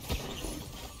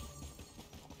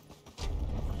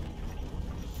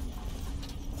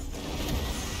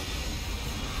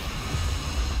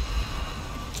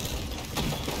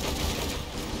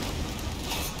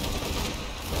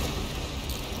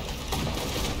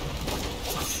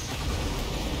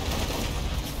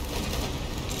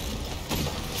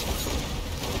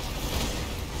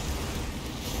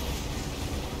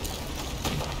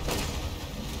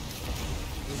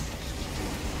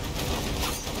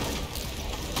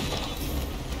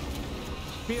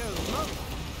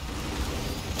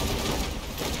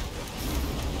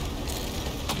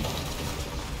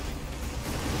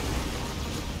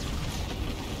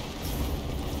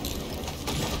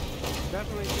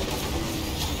 Definitely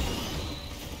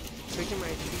taking my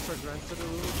HP for granted a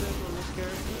little bit on this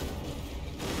character.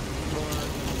 More than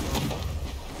normal.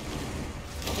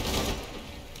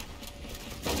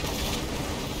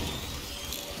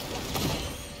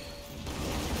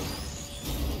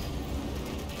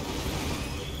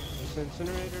 This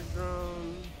incinerator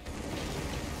drone.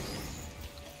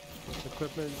 This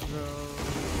equipment drone.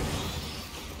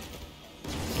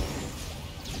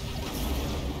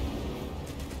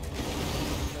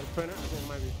 Printer? I think it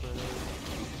might be printer.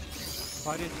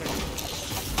 Oh, I didn't check it.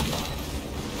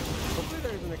 Hopefully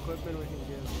there's an equipment we can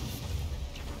give.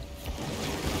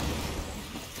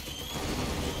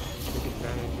 Take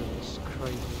advantage of this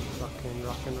crazy fucking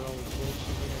rock and roll bullshit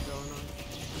we got going on.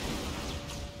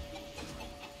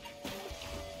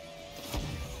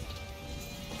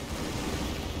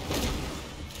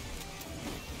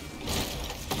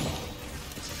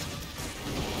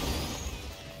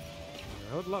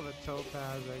 I would love a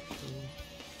topaz, actually.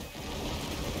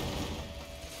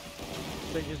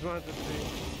 They just wanted to see.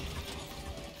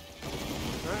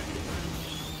 Alright.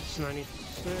 It's 96.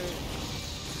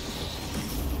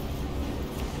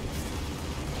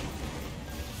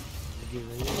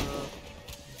 Giving you up.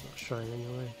 Not shrine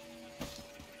anyway.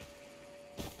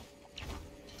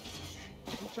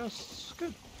 Just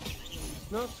good.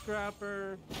 No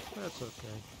scrapper. That's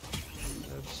okay.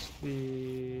 That's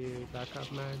the backup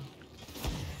mag.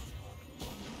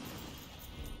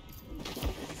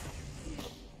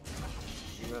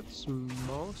 That's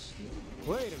mostly.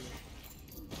 Wait a minute.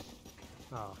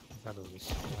 Oh, I thought it was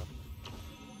scrap.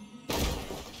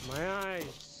 My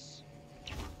eyes.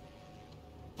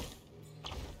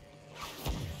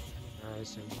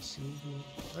 Eyes are deceiving me.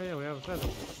 Oh yeah, we have a feather.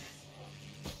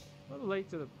 A little late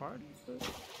to the party, but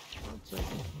I'll take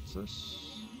it. What's this?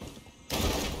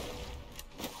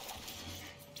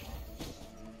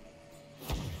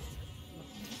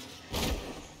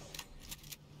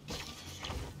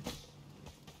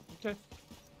 Okay.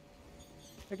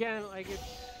 Again, like it's,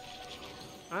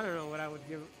 I don't know what I would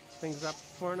give things up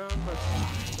for now, but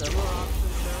there are more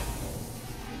options now.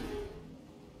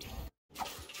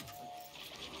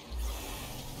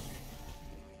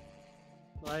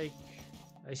 Like,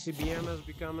 ICBM has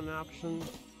become an option.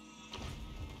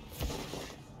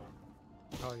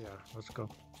 Oh yeah, let's go.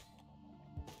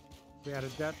 If we had a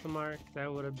death mark,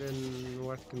 that would have been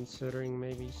worth considering,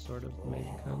 maybe, sort of, maybe,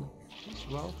 kind of. Is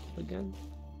wealth again?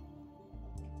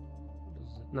 What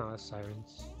is it? No, that's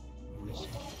sirens.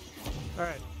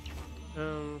 Alright.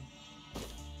 Go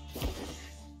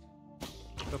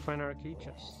find our key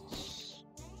chests.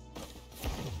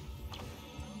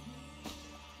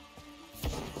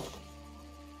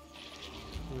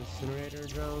 Incinerator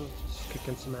drones, just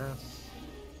kicking some ass.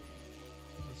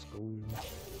 Let's go.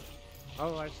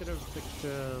 Oh, I should have picked.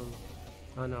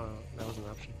 Oh no, that was an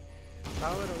option.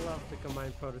 I would have loved to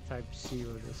combine prototype C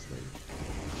with this thing,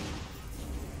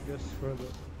 just for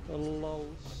the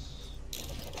lulls.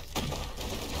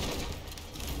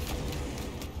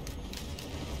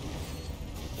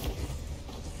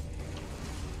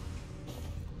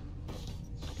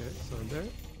 Okay, so there.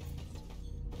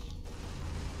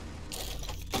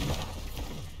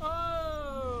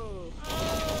 Oh!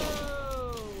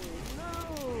 Oh! No!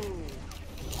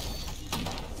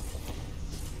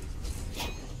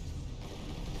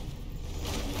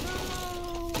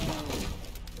 No!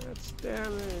 That's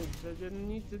damage I didn't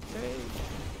need to take.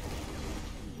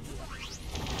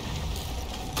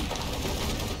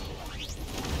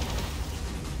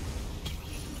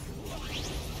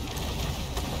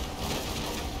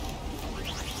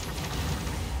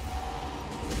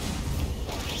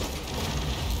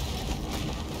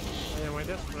 My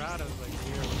Desperado's like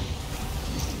here.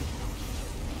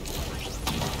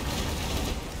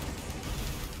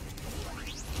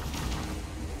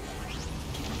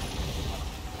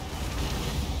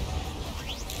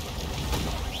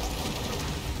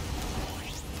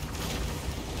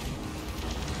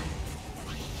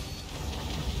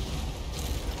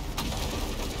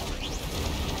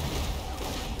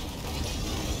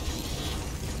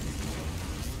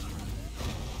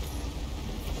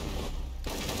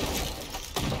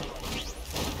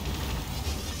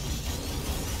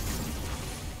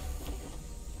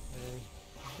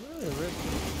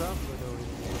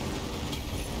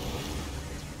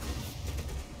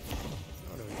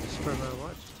 For my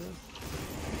watch too.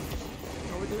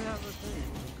 Oh, we do have a thing.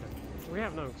 Okay. We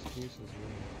have no excuses,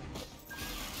 really.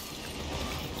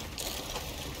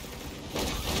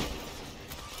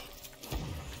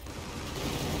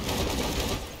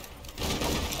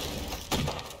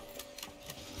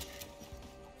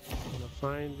 I'm gonna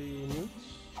find the newts.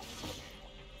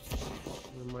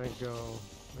 We might go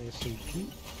ACP.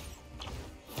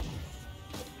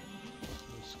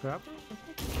 Scrapper?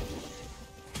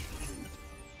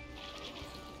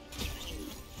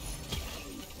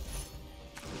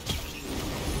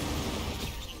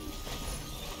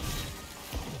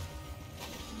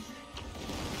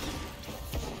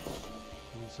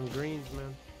 Some greens,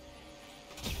 man.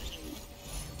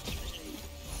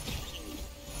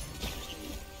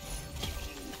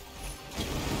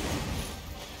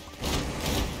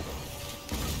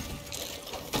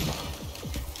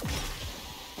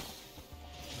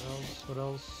 What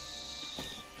else?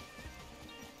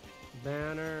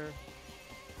 Banner.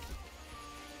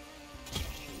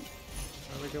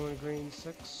 Are we doing green?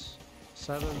 6?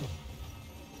 7? Okay,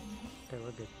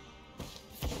 we're good.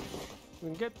 We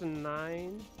can get to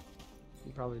 9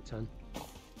 and probably 10.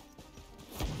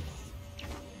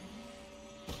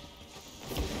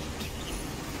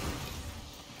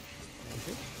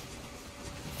 Okay.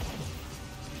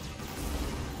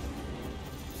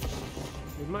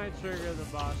 We might trigger the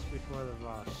boss before the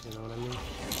boss, you know what I mean?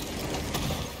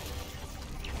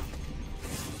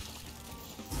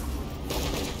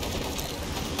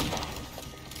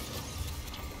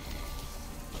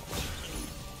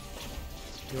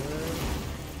 Good.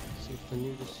 See if the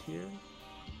newt is here.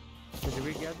 So did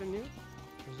we get the newt?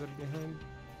 Was it behind?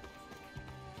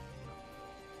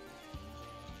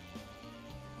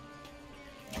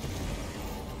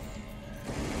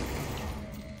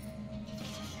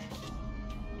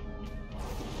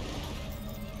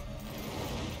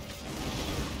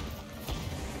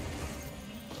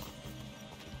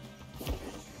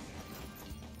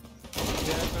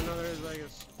 Yeah, I know there's like a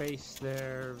space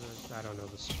there, but I don't know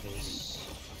the space.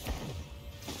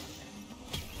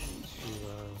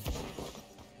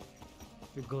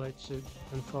 To glitch it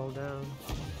and fall down.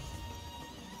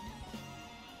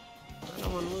 I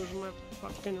don't want to lose my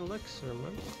fucking elixir,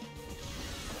 man.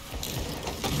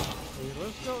 Okay,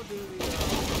 let's go do the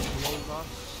main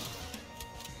boss.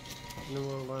 And then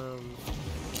we'll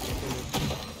finish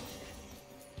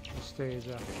the stage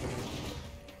after.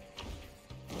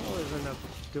 I always end up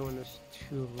doing this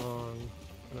too long.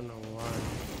 I don't know why.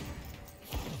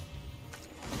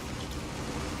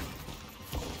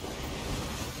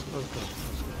 Let's go.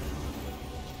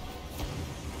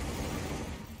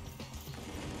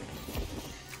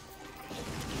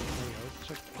 Let's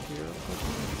check here real quick.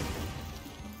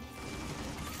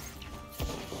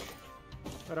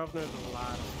 I don't know if there's a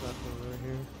lot of stuff over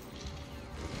here.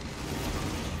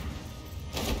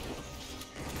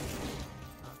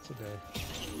 Not today.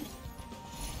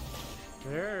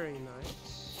 Very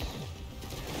nice.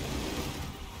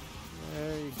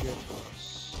 Very good boss.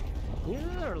 You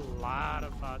know, there are a lot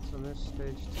of bots on this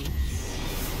stage too.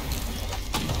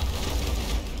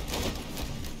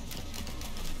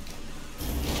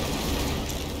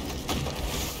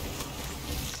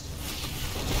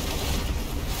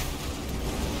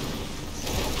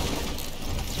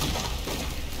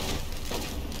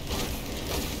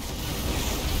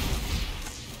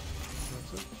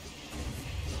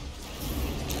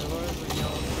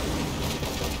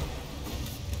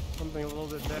 Something a little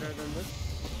bit better than this.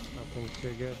 Nothing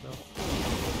too good though.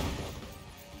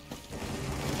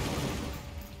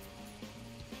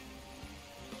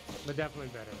 But definitely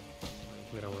better.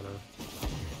 Like, we don't want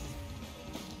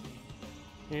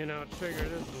to, you know, trigger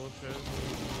this bullshit.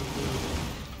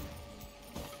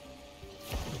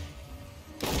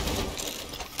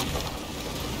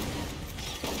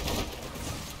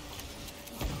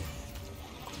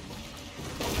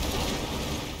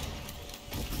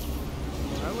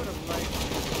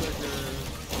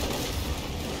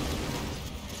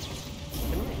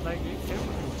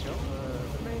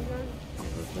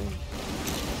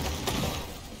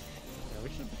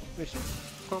 We should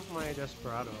pump my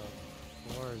Desperado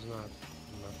up. War is not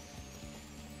enough.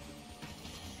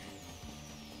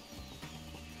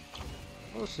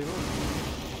 We'll see.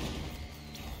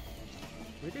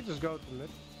 We could just go to mid.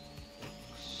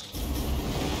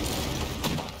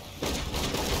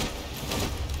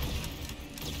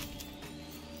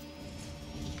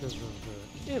 Because of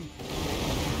the imp.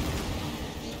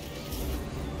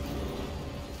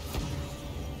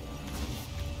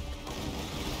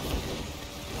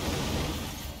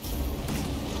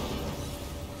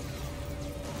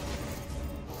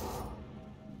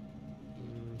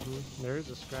 There is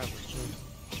a scrapper too.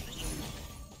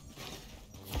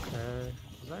 Okay,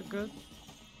 is that good?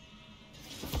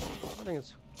 I think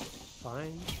it's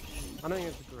fine. I don't think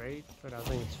it's great, but I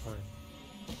think it's fine.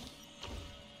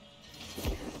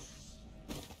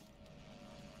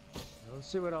 Let's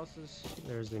see what else is.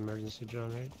 There's the emergency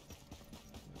drone, right?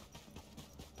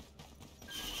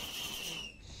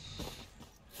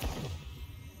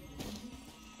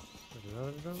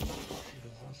 Another drone? What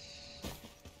is this?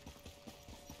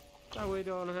 That we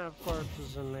don't have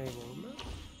corpses enabled, no?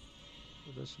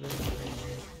 This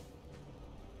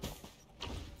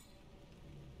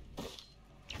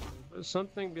There's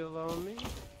something below me.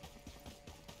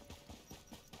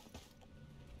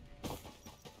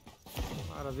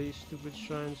 A lot of these stupid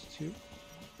shrines too.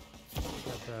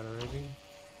 Got that already.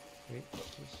 Wait,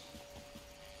 what's this?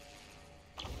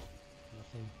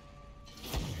 Nothing.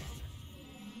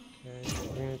 Okay,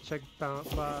 we're gonna check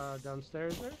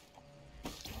downstairs there.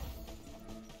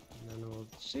 And then we'll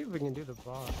see if we can do the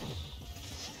boss.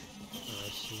 Oh, I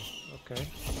see. Okay.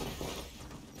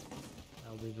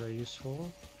 That'll be very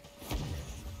useful.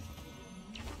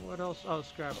 What else? Oh,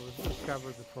 Scrabble. Let's do Scrabble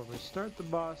before we start the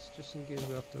boss, just in case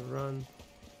we have to run.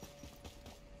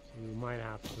 So we might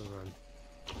have to run.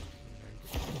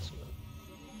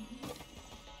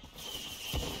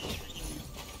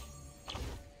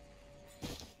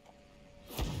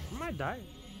 I might die.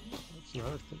 That's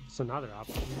another thing. It's another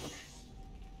option.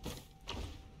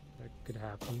 That could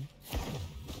happen.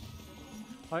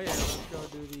 Oh yeah, let's go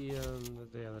do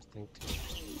the other thing too.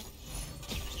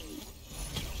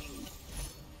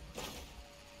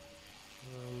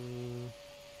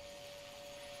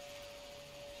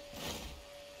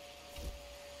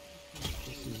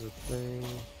 This is a thing.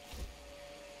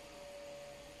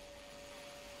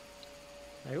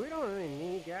 Hey, we don't really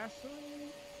need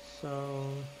gasoline, so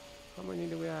how many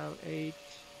do we have? 8?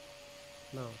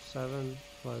 No, 7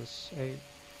 plus 8.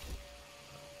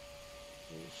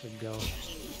 We should go.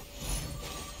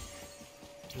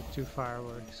 The 2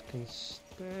 fireworks can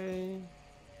stay.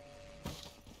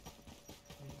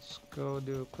 Let's go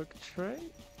do a quick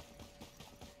trade.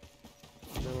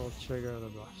 And then we'll trigger the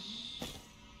boss.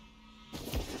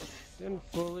 Didn't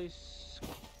fully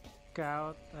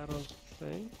scout, I don't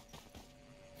think.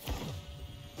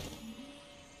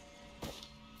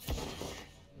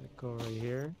 Like over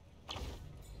here.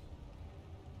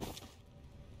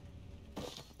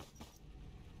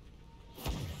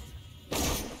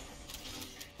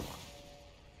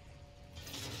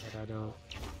 I don't.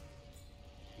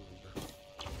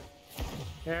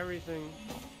 Everything.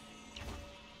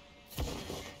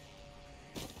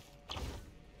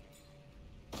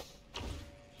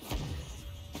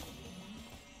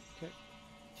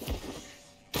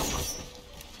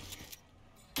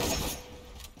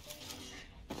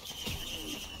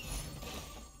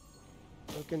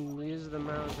 can use the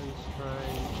mountain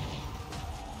shrine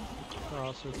to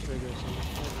also trigger some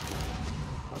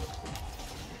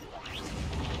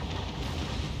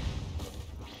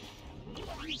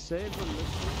shit. Save the mission.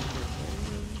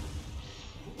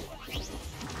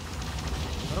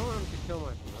 I don't want him to kill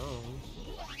my drones.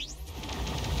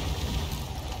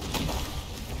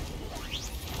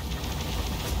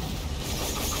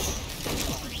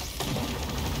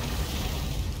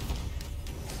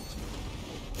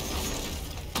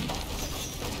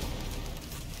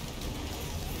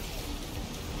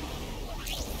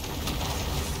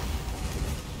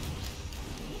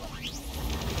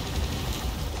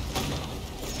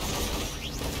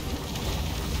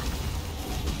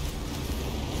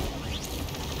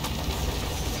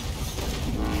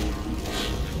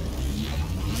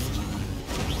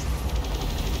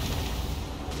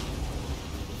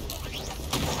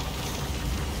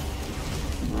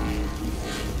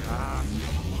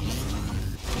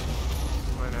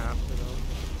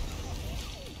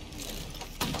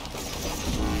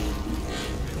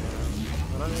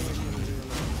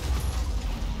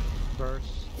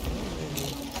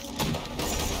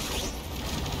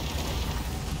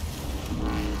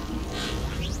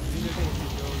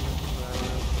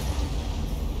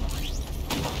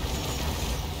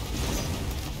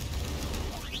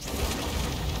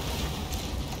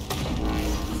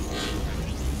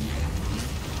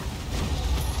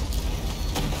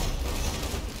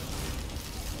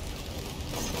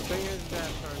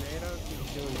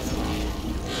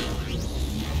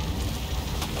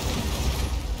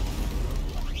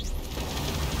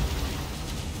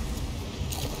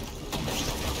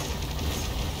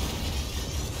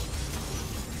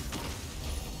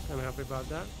 About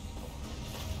that.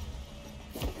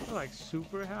 I'm like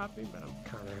super happy, but I'm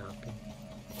kind of happy.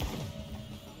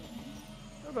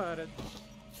 How about it?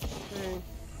 Okay.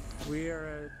 We are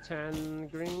at 10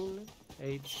 green,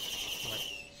 8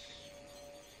 white.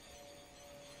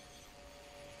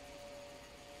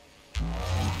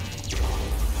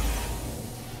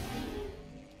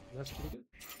 That's pretty good.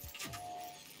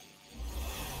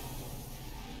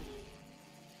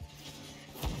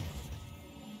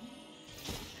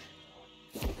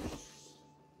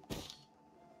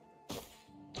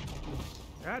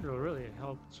 Advil really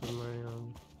helped with my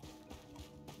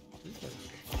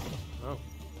oh,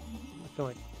 I feel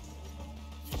like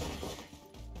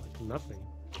nothing.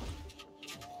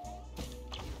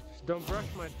 Just don't brush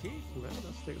my teeth, man.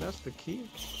 That's the key.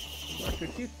 Brush your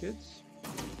teeth, kids.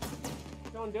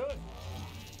 Don't do it.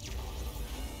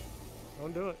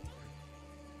 Don't do it.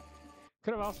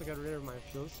 Could have also got rid of my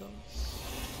fuel cells.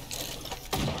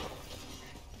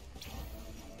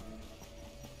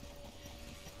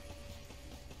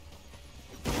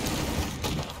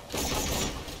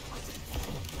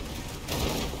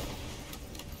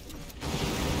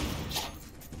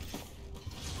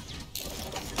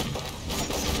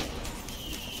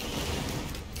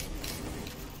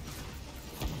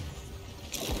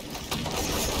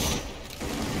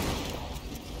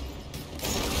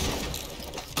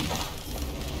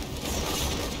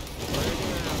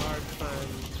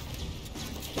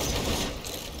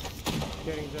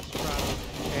 Getting this crowd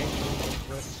angry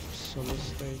with on this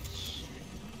stage.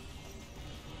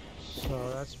 So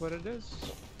that's what it is.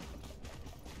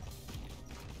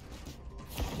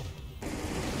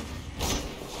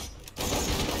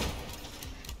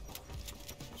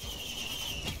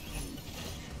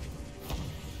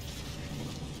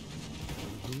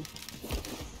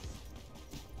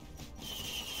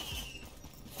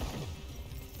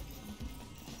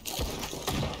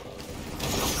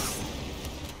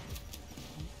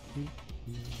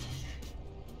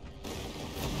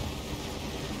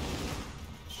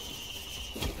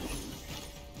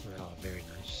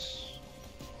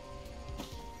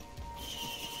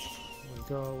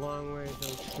 Go a long way to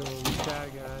kill that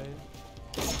guy.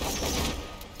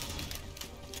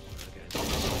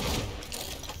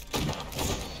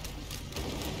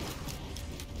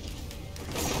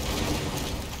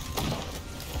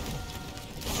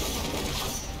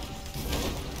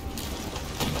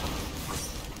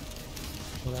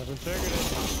 Well, I haven't figured it.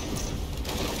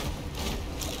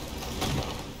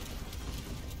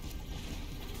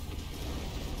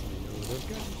 This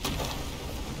guy?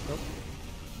 Nope.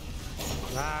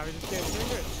 Ah, we just can't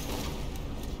figure it.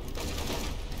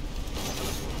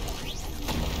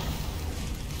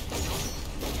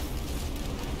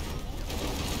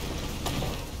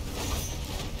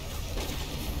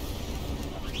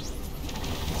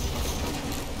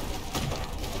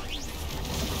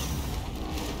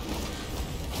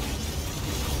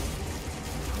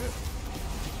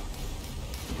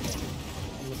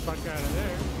 Get the fuck out of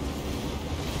there.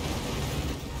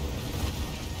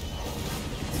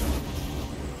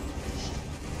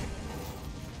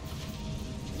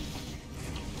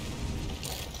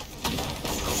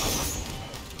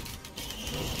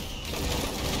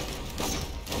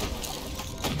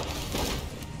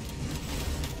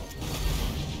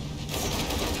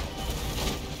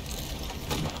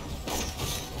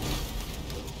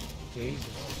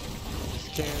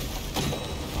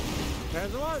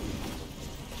 There's one!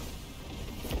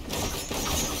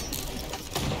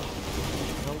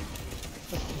 Nope.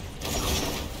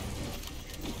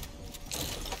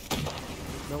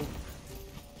 Nope.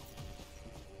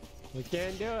 We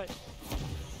can't do it.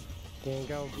 Can't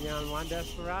go beyond one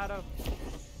Desperado.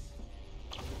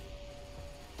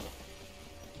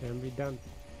 Can be done.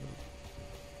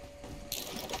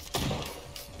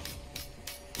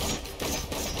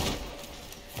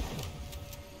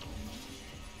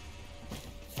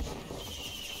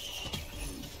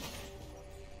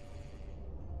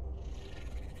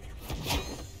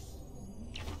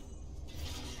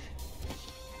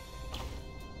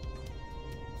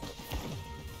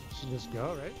 Should just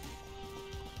go, right?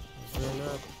 We're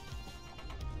not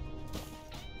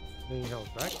being held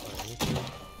back by anything.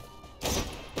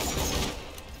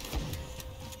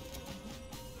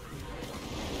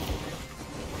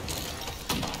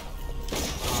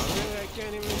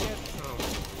 Can't even get. Oh,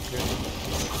 goodness.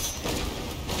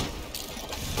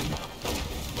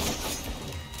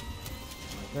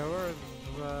 There were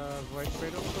white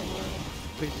cradles somewhere.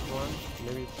 At least one,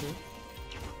 maybe two.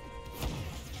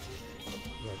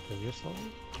 Like previous one?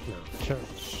 No, sure.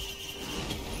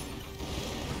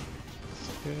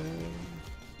 That's good.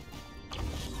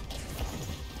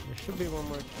 There should be one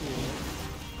more key.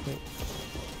 I think.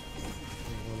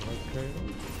 One white cradle.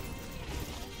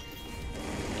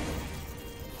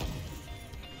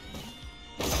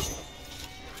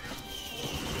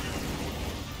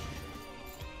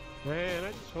 Man,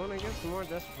 I just want to get some more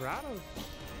Desperados.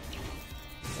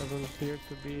 Doesn't appear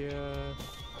to be,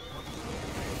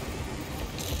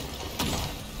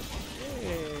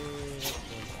 Hey,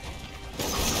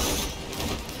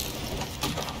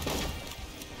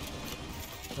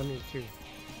 I mean, two.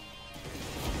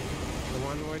 The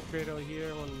one white cradle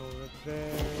here, one over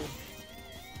there.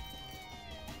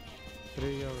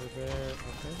 Three over there,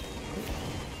 okay.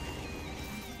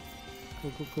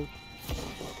 Cool, cool, cool.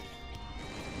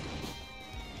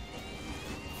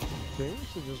 Okay, we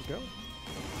should just go.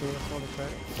 Clear up all the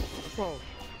credits. Whoa,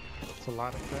 that's a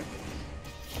lot of credits.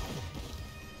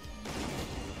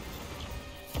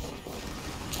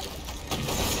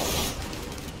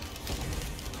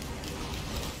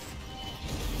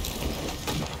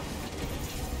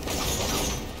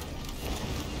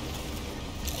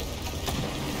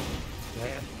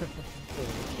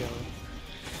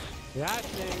 Yeah, that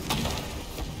thing.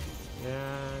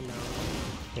 Yeah, no.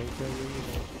 Can't kill you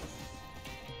either.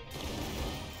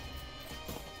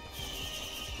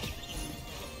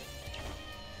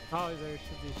 Oh, there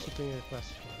should be shipping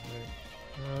request for it, right?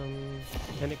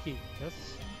 And a key, yes?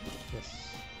 Yes.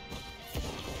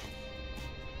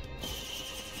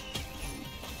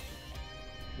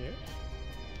 Here?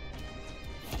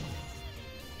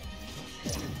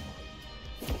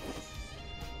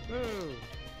 Oh!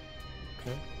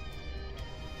 Okay.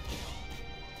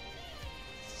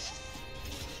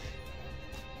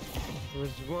 There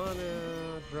was one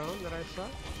drone that I saw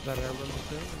that I remember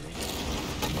seeing.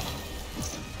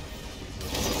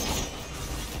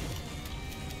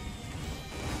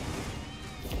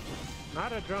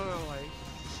 Not a drone I like.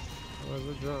 It was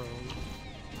a drone.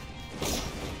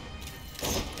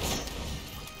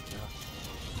 Yeah.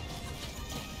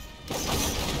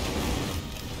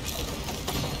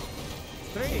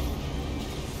 Three!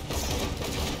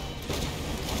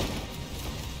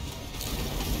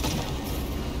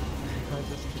 I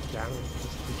just took down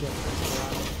just to get this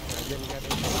route. I didn't get it.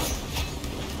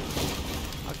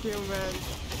 I'll kill, man.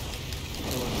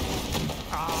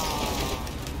 Ah!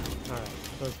 Alright,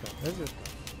 let's go. Let's just go.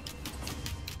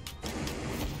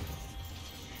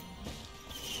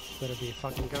 Better be a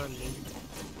fucking gun,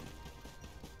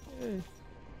 dude.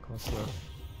 Close enough.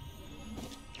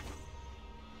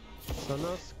 So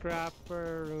no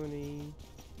scrapper, Rooney.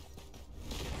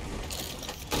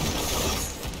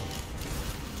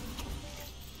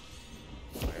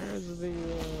 Where's the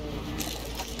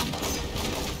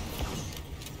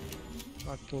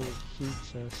fucking key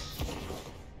chest?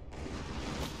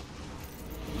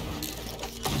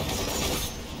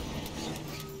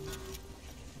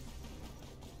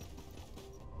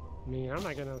 I mean, I'm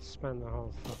not gonna spend the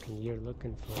whole fucking year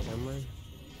looking for it, am I?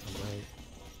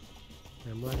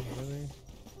 Am I really?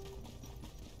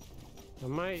 I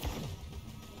might.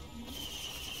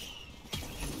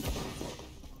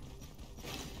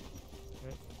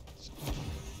 Okay.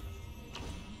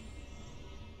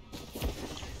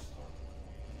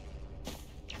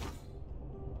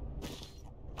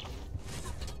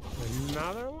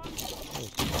 Another one? Oh.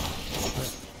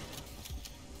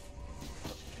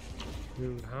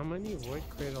 Dude, how many void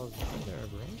cradles are there,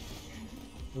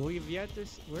 bro? We've yet to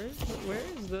where is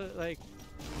the like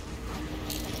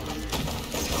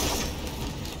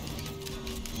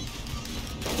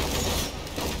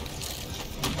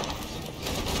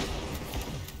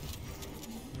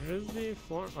key?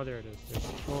 Form? Oh, there it is. There's a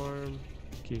form.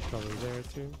 Key's probably there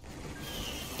too.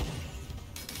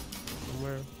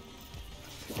 Somewhere.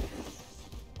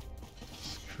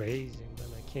 It's crazy, man.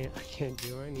 I can't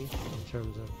do anything in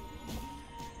terms of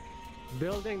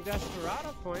building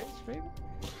Desperado points, maybe.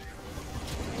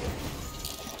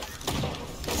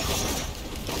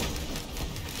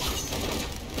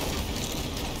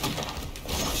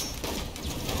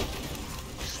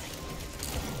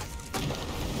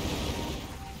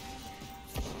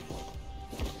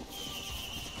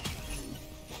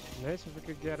 Nice if we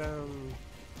could get Oh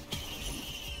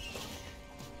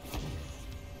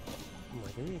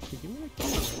my, give me the key, man.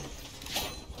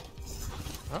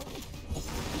 Oh.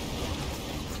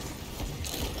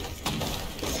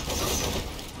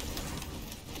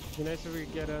 It'd be nice if we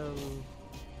could get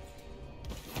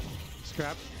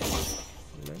scrap.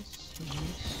 Nice.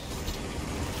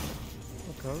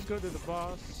 Okay, let's go to the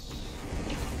boss.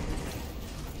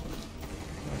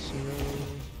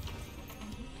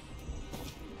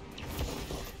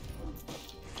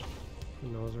 Who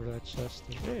knows where that chest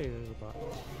is? Hey, there's a box.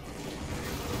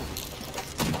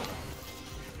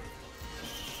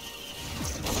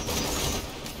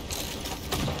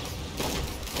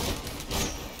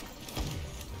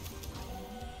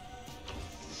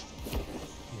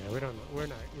 Yeah, we don't know. We don't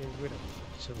know.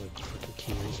 So like fucking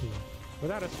keys, you know.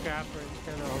 Without a scrapper, it's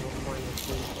kind of almost pointless.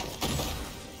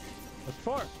 What's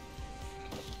for?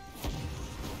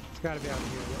 It's gotta be out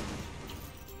here, yeah?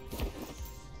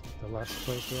 The last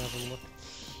place we haven't looked.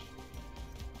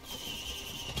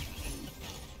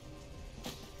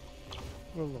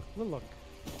 We'll look.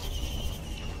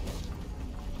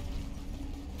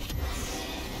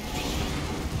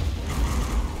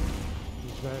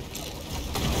 Is that...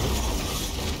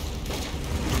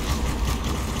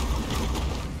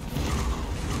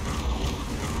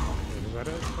 Is that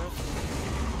it?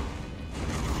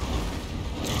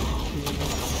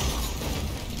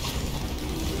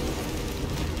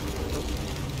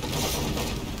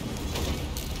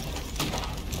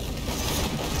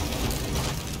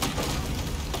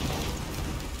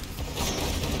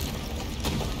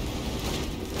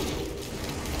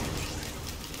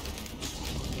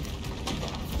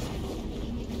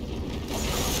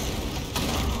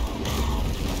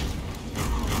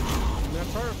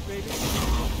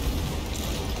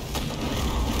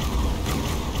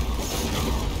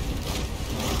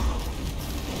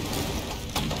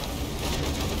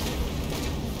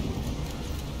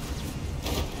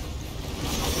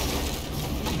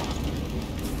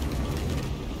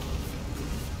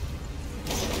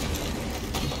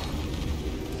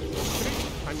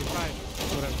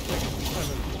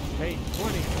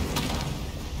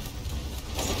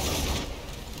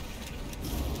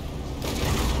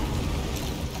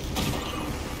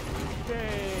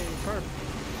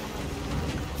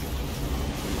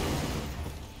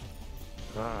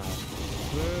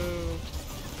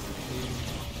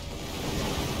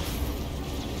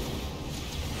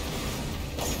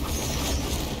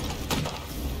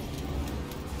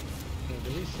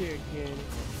 Again.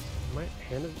 My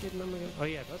hand is getting them again. Oh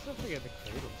yeah, let's not forget the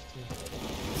cradles too.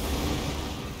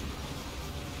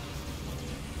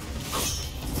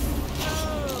 No!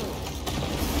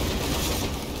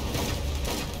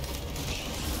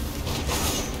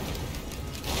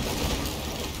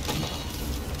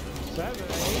 7, 8.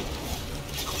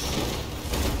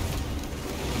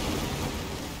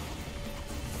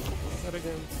 That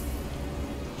again.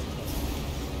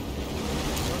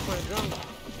 Where's my drum?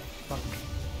 Fuck.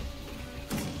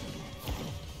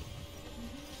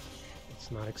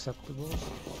 Not acceptable.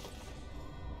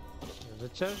 There's a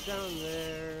chest down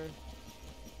there.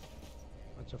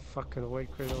 Bunch of fucking white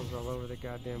cradles all over the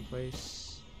goddamn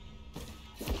place.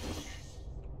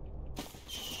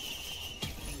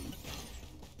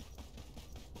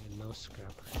 And no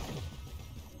scrapper.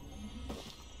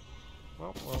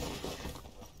 Well.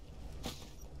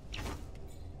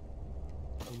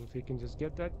 And if we can just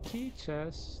get that key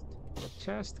chest, the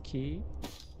chest key.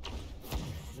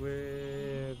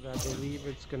 With, I believe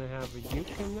it's gonna have a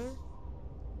uke in there.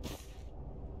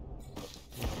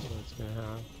 That's what it's gonna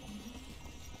have.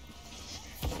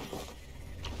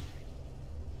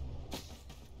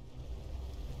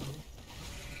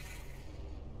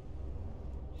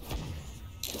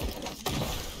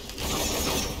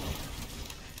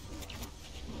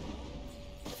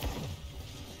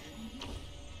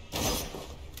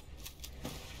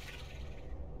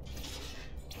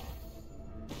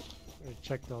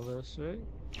 Checked all this, right?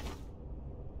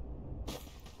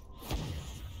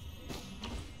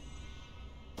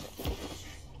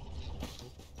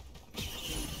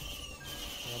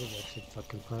 That is actually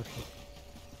fucking perfect.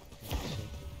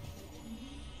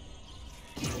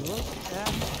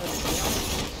 That's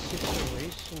the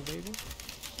situation, baby.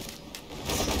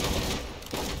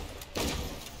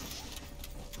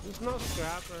 There's no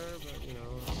scrapper, but you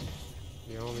know, it's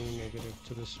the only negative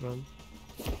to this run.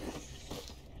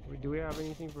 Do we have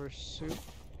anything for soup?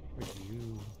 We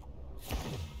do.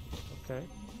 Okay.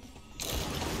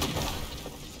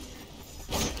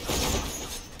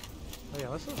 Oh yeah,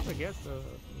 let's not forget the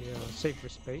safer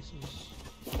spaces.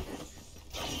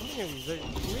 How many of these? There's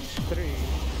at least 3.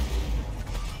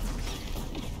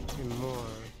 Maybe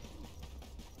more.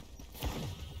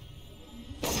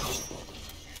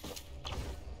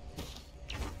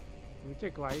 We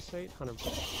take lysate,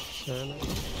 100%.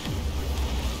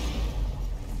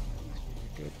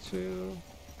 Good too.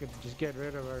 Could just get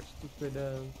rid of our stupid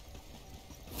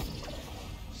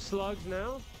slugs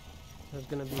now. There's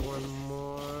gonna be one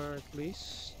more at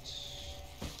least.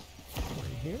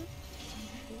 Right here.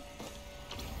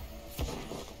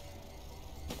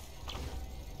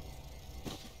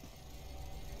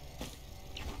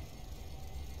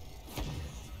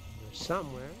 There's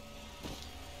somewhere.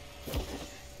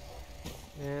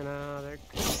 And there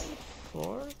could be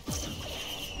 4.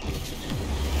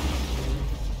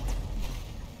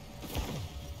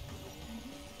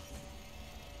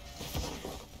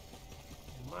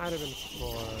 Might have been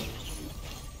 4.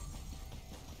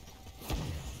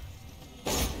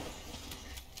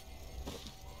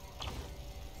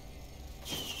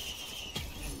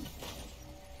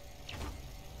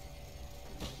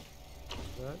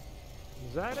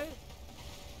 Is that it?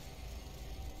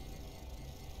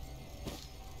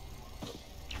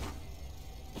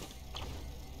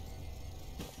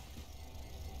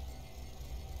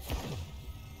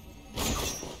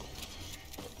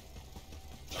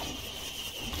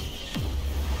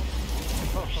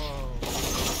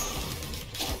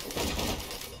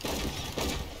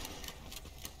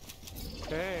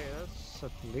 Okay, that's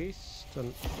at least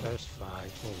there's 5.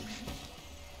 Holy shit.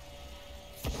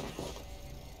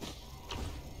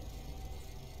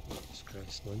 Jesus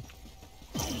Christ, man.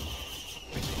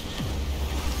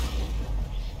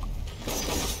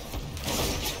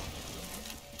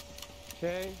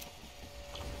 Okay.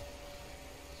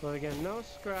 So again, no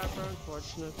scrapper,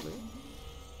 unfortunately.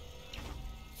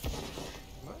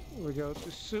 Right, we go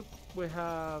to soup. We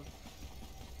have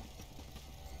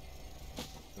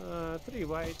 3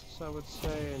 whites, I would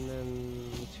say, and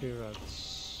then 2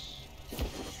 reds.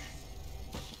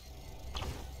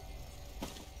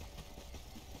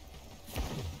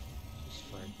 Just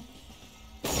fine.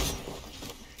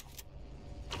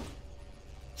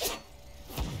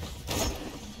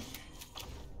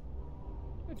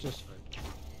 It's just fine.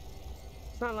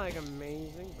 It's not like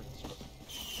amazing, but it's fine.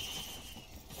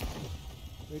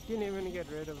 We didn't even get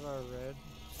rid of our red.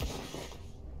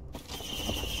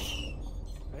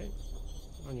 Right?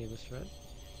 I don't need this red.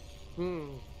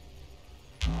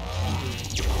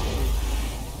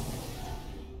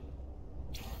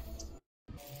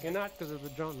 Okay, not because of the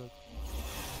drone.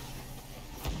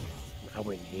 Now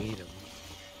we need them.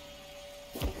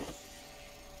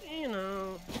 You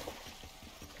know.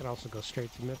 Could also go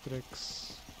straight to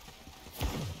Mythics.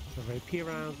 We have AP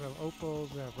rounds, we have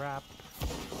opals, we have wrap.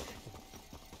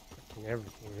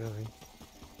 Everything really.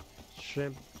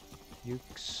 Shrimp,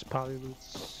 ukes,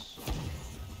 polylutes.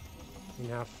 We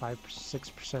now have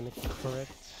 5-6% crit.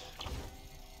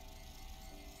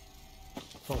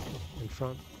 Oh, in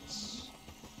front.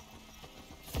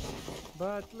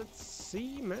 But let's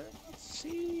see, man. Let's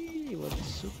see what the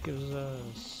soup gives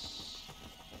us.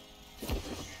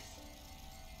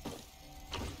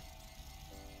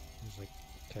 He's like,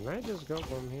 can I just go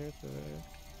from here to there?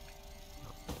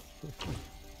 No.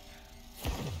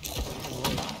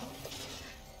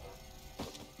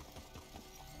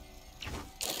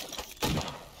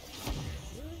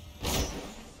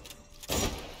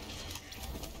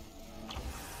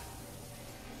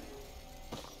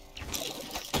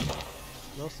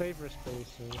 No safer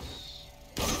spaces.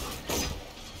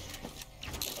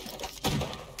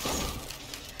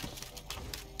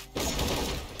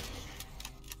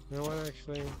 You know what,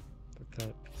 actually? Put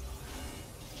that.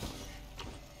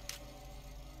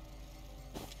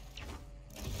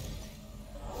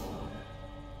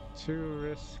 Too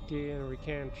risky, and we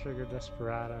can't trigger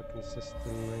Desperado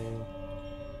consistently.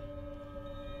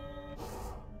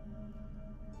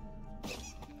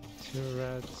 Two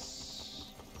reds.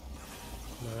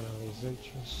 None of these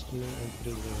interest me, and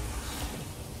 3 greens.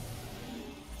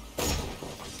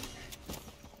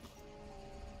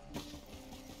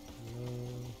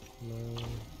 No.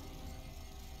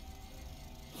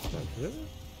 Is that good?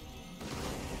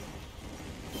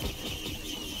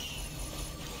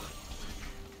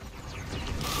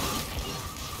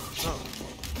 Oh.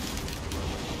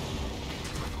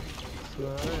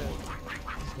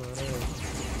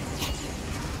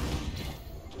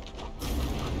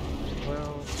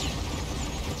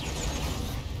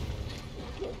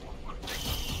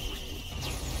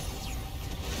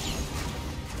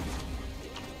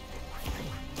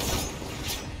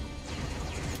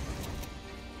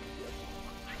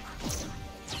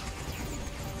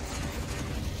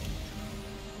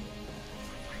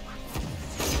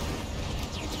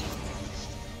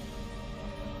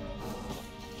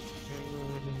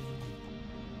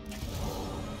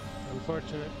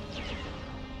 unfortunate.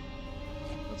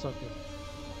 That's okay.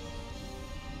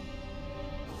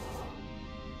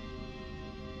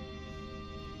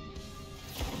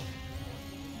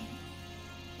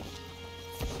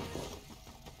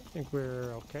 I think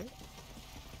we're okay.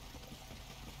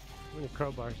 How many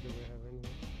crowbars do we have anyway?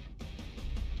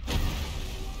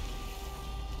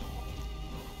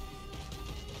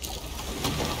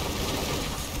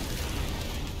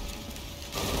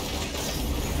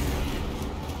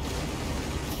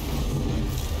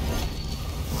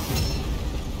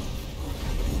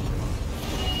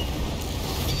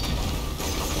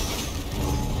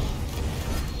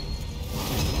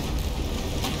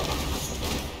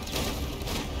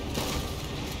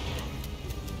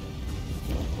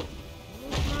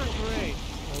 It's not great.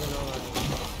 I don't know.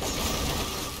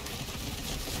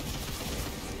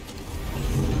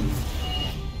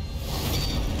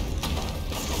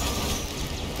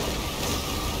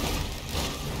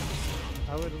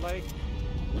 I would like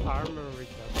armor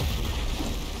reduction.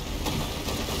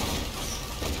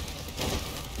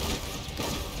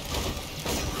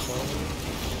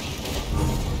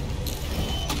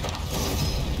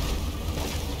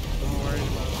 I'm worried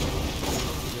about that,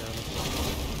 to be honest.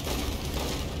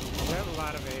 We have a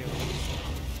lot of AoE.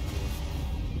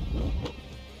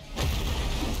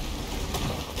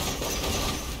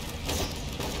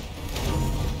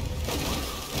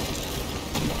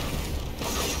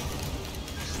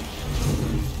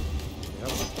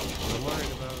 Yep, I'm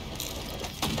worried about.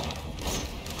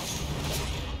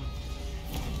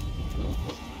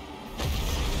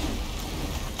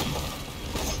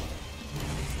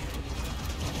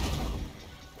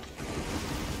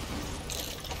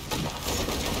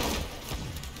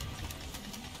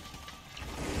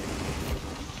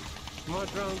 Come on,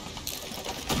 drones.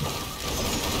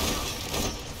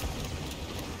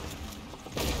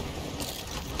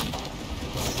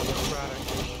 No product.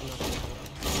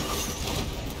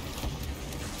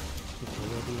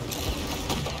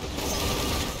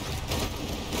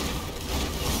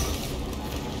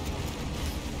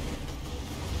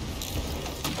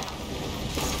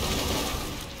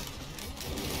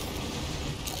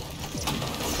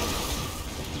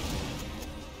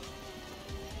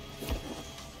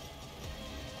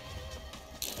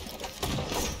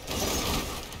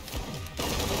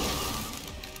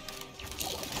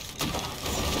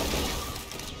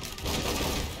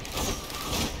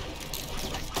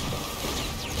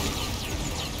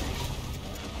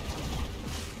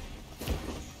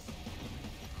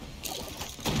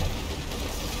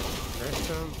 There's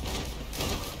some.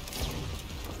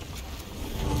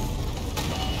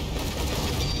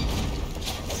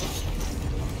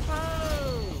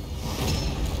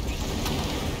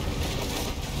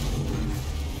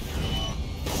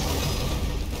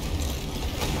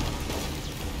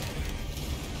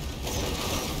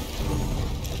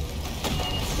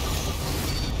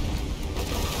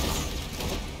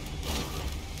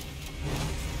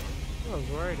 I was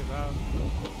worried about.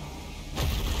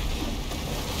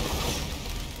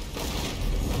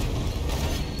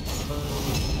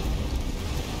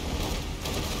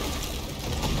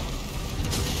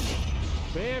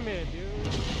 Damn it, dude.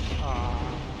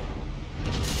 Aw.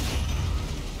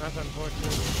 That's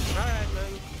unfortunate. Alright,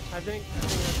 man. I think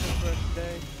that's it for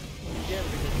today. We get a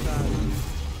good shot.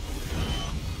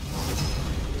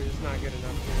 We're just not good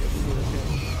enough here.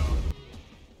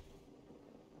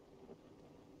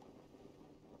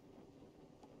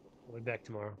 We'll be back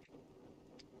tomorrow.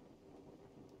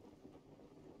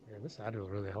 Yeah, this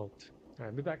Advil really helped.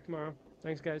 Alright, be back tomorrow.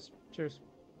 Thanks, guys. Cheers.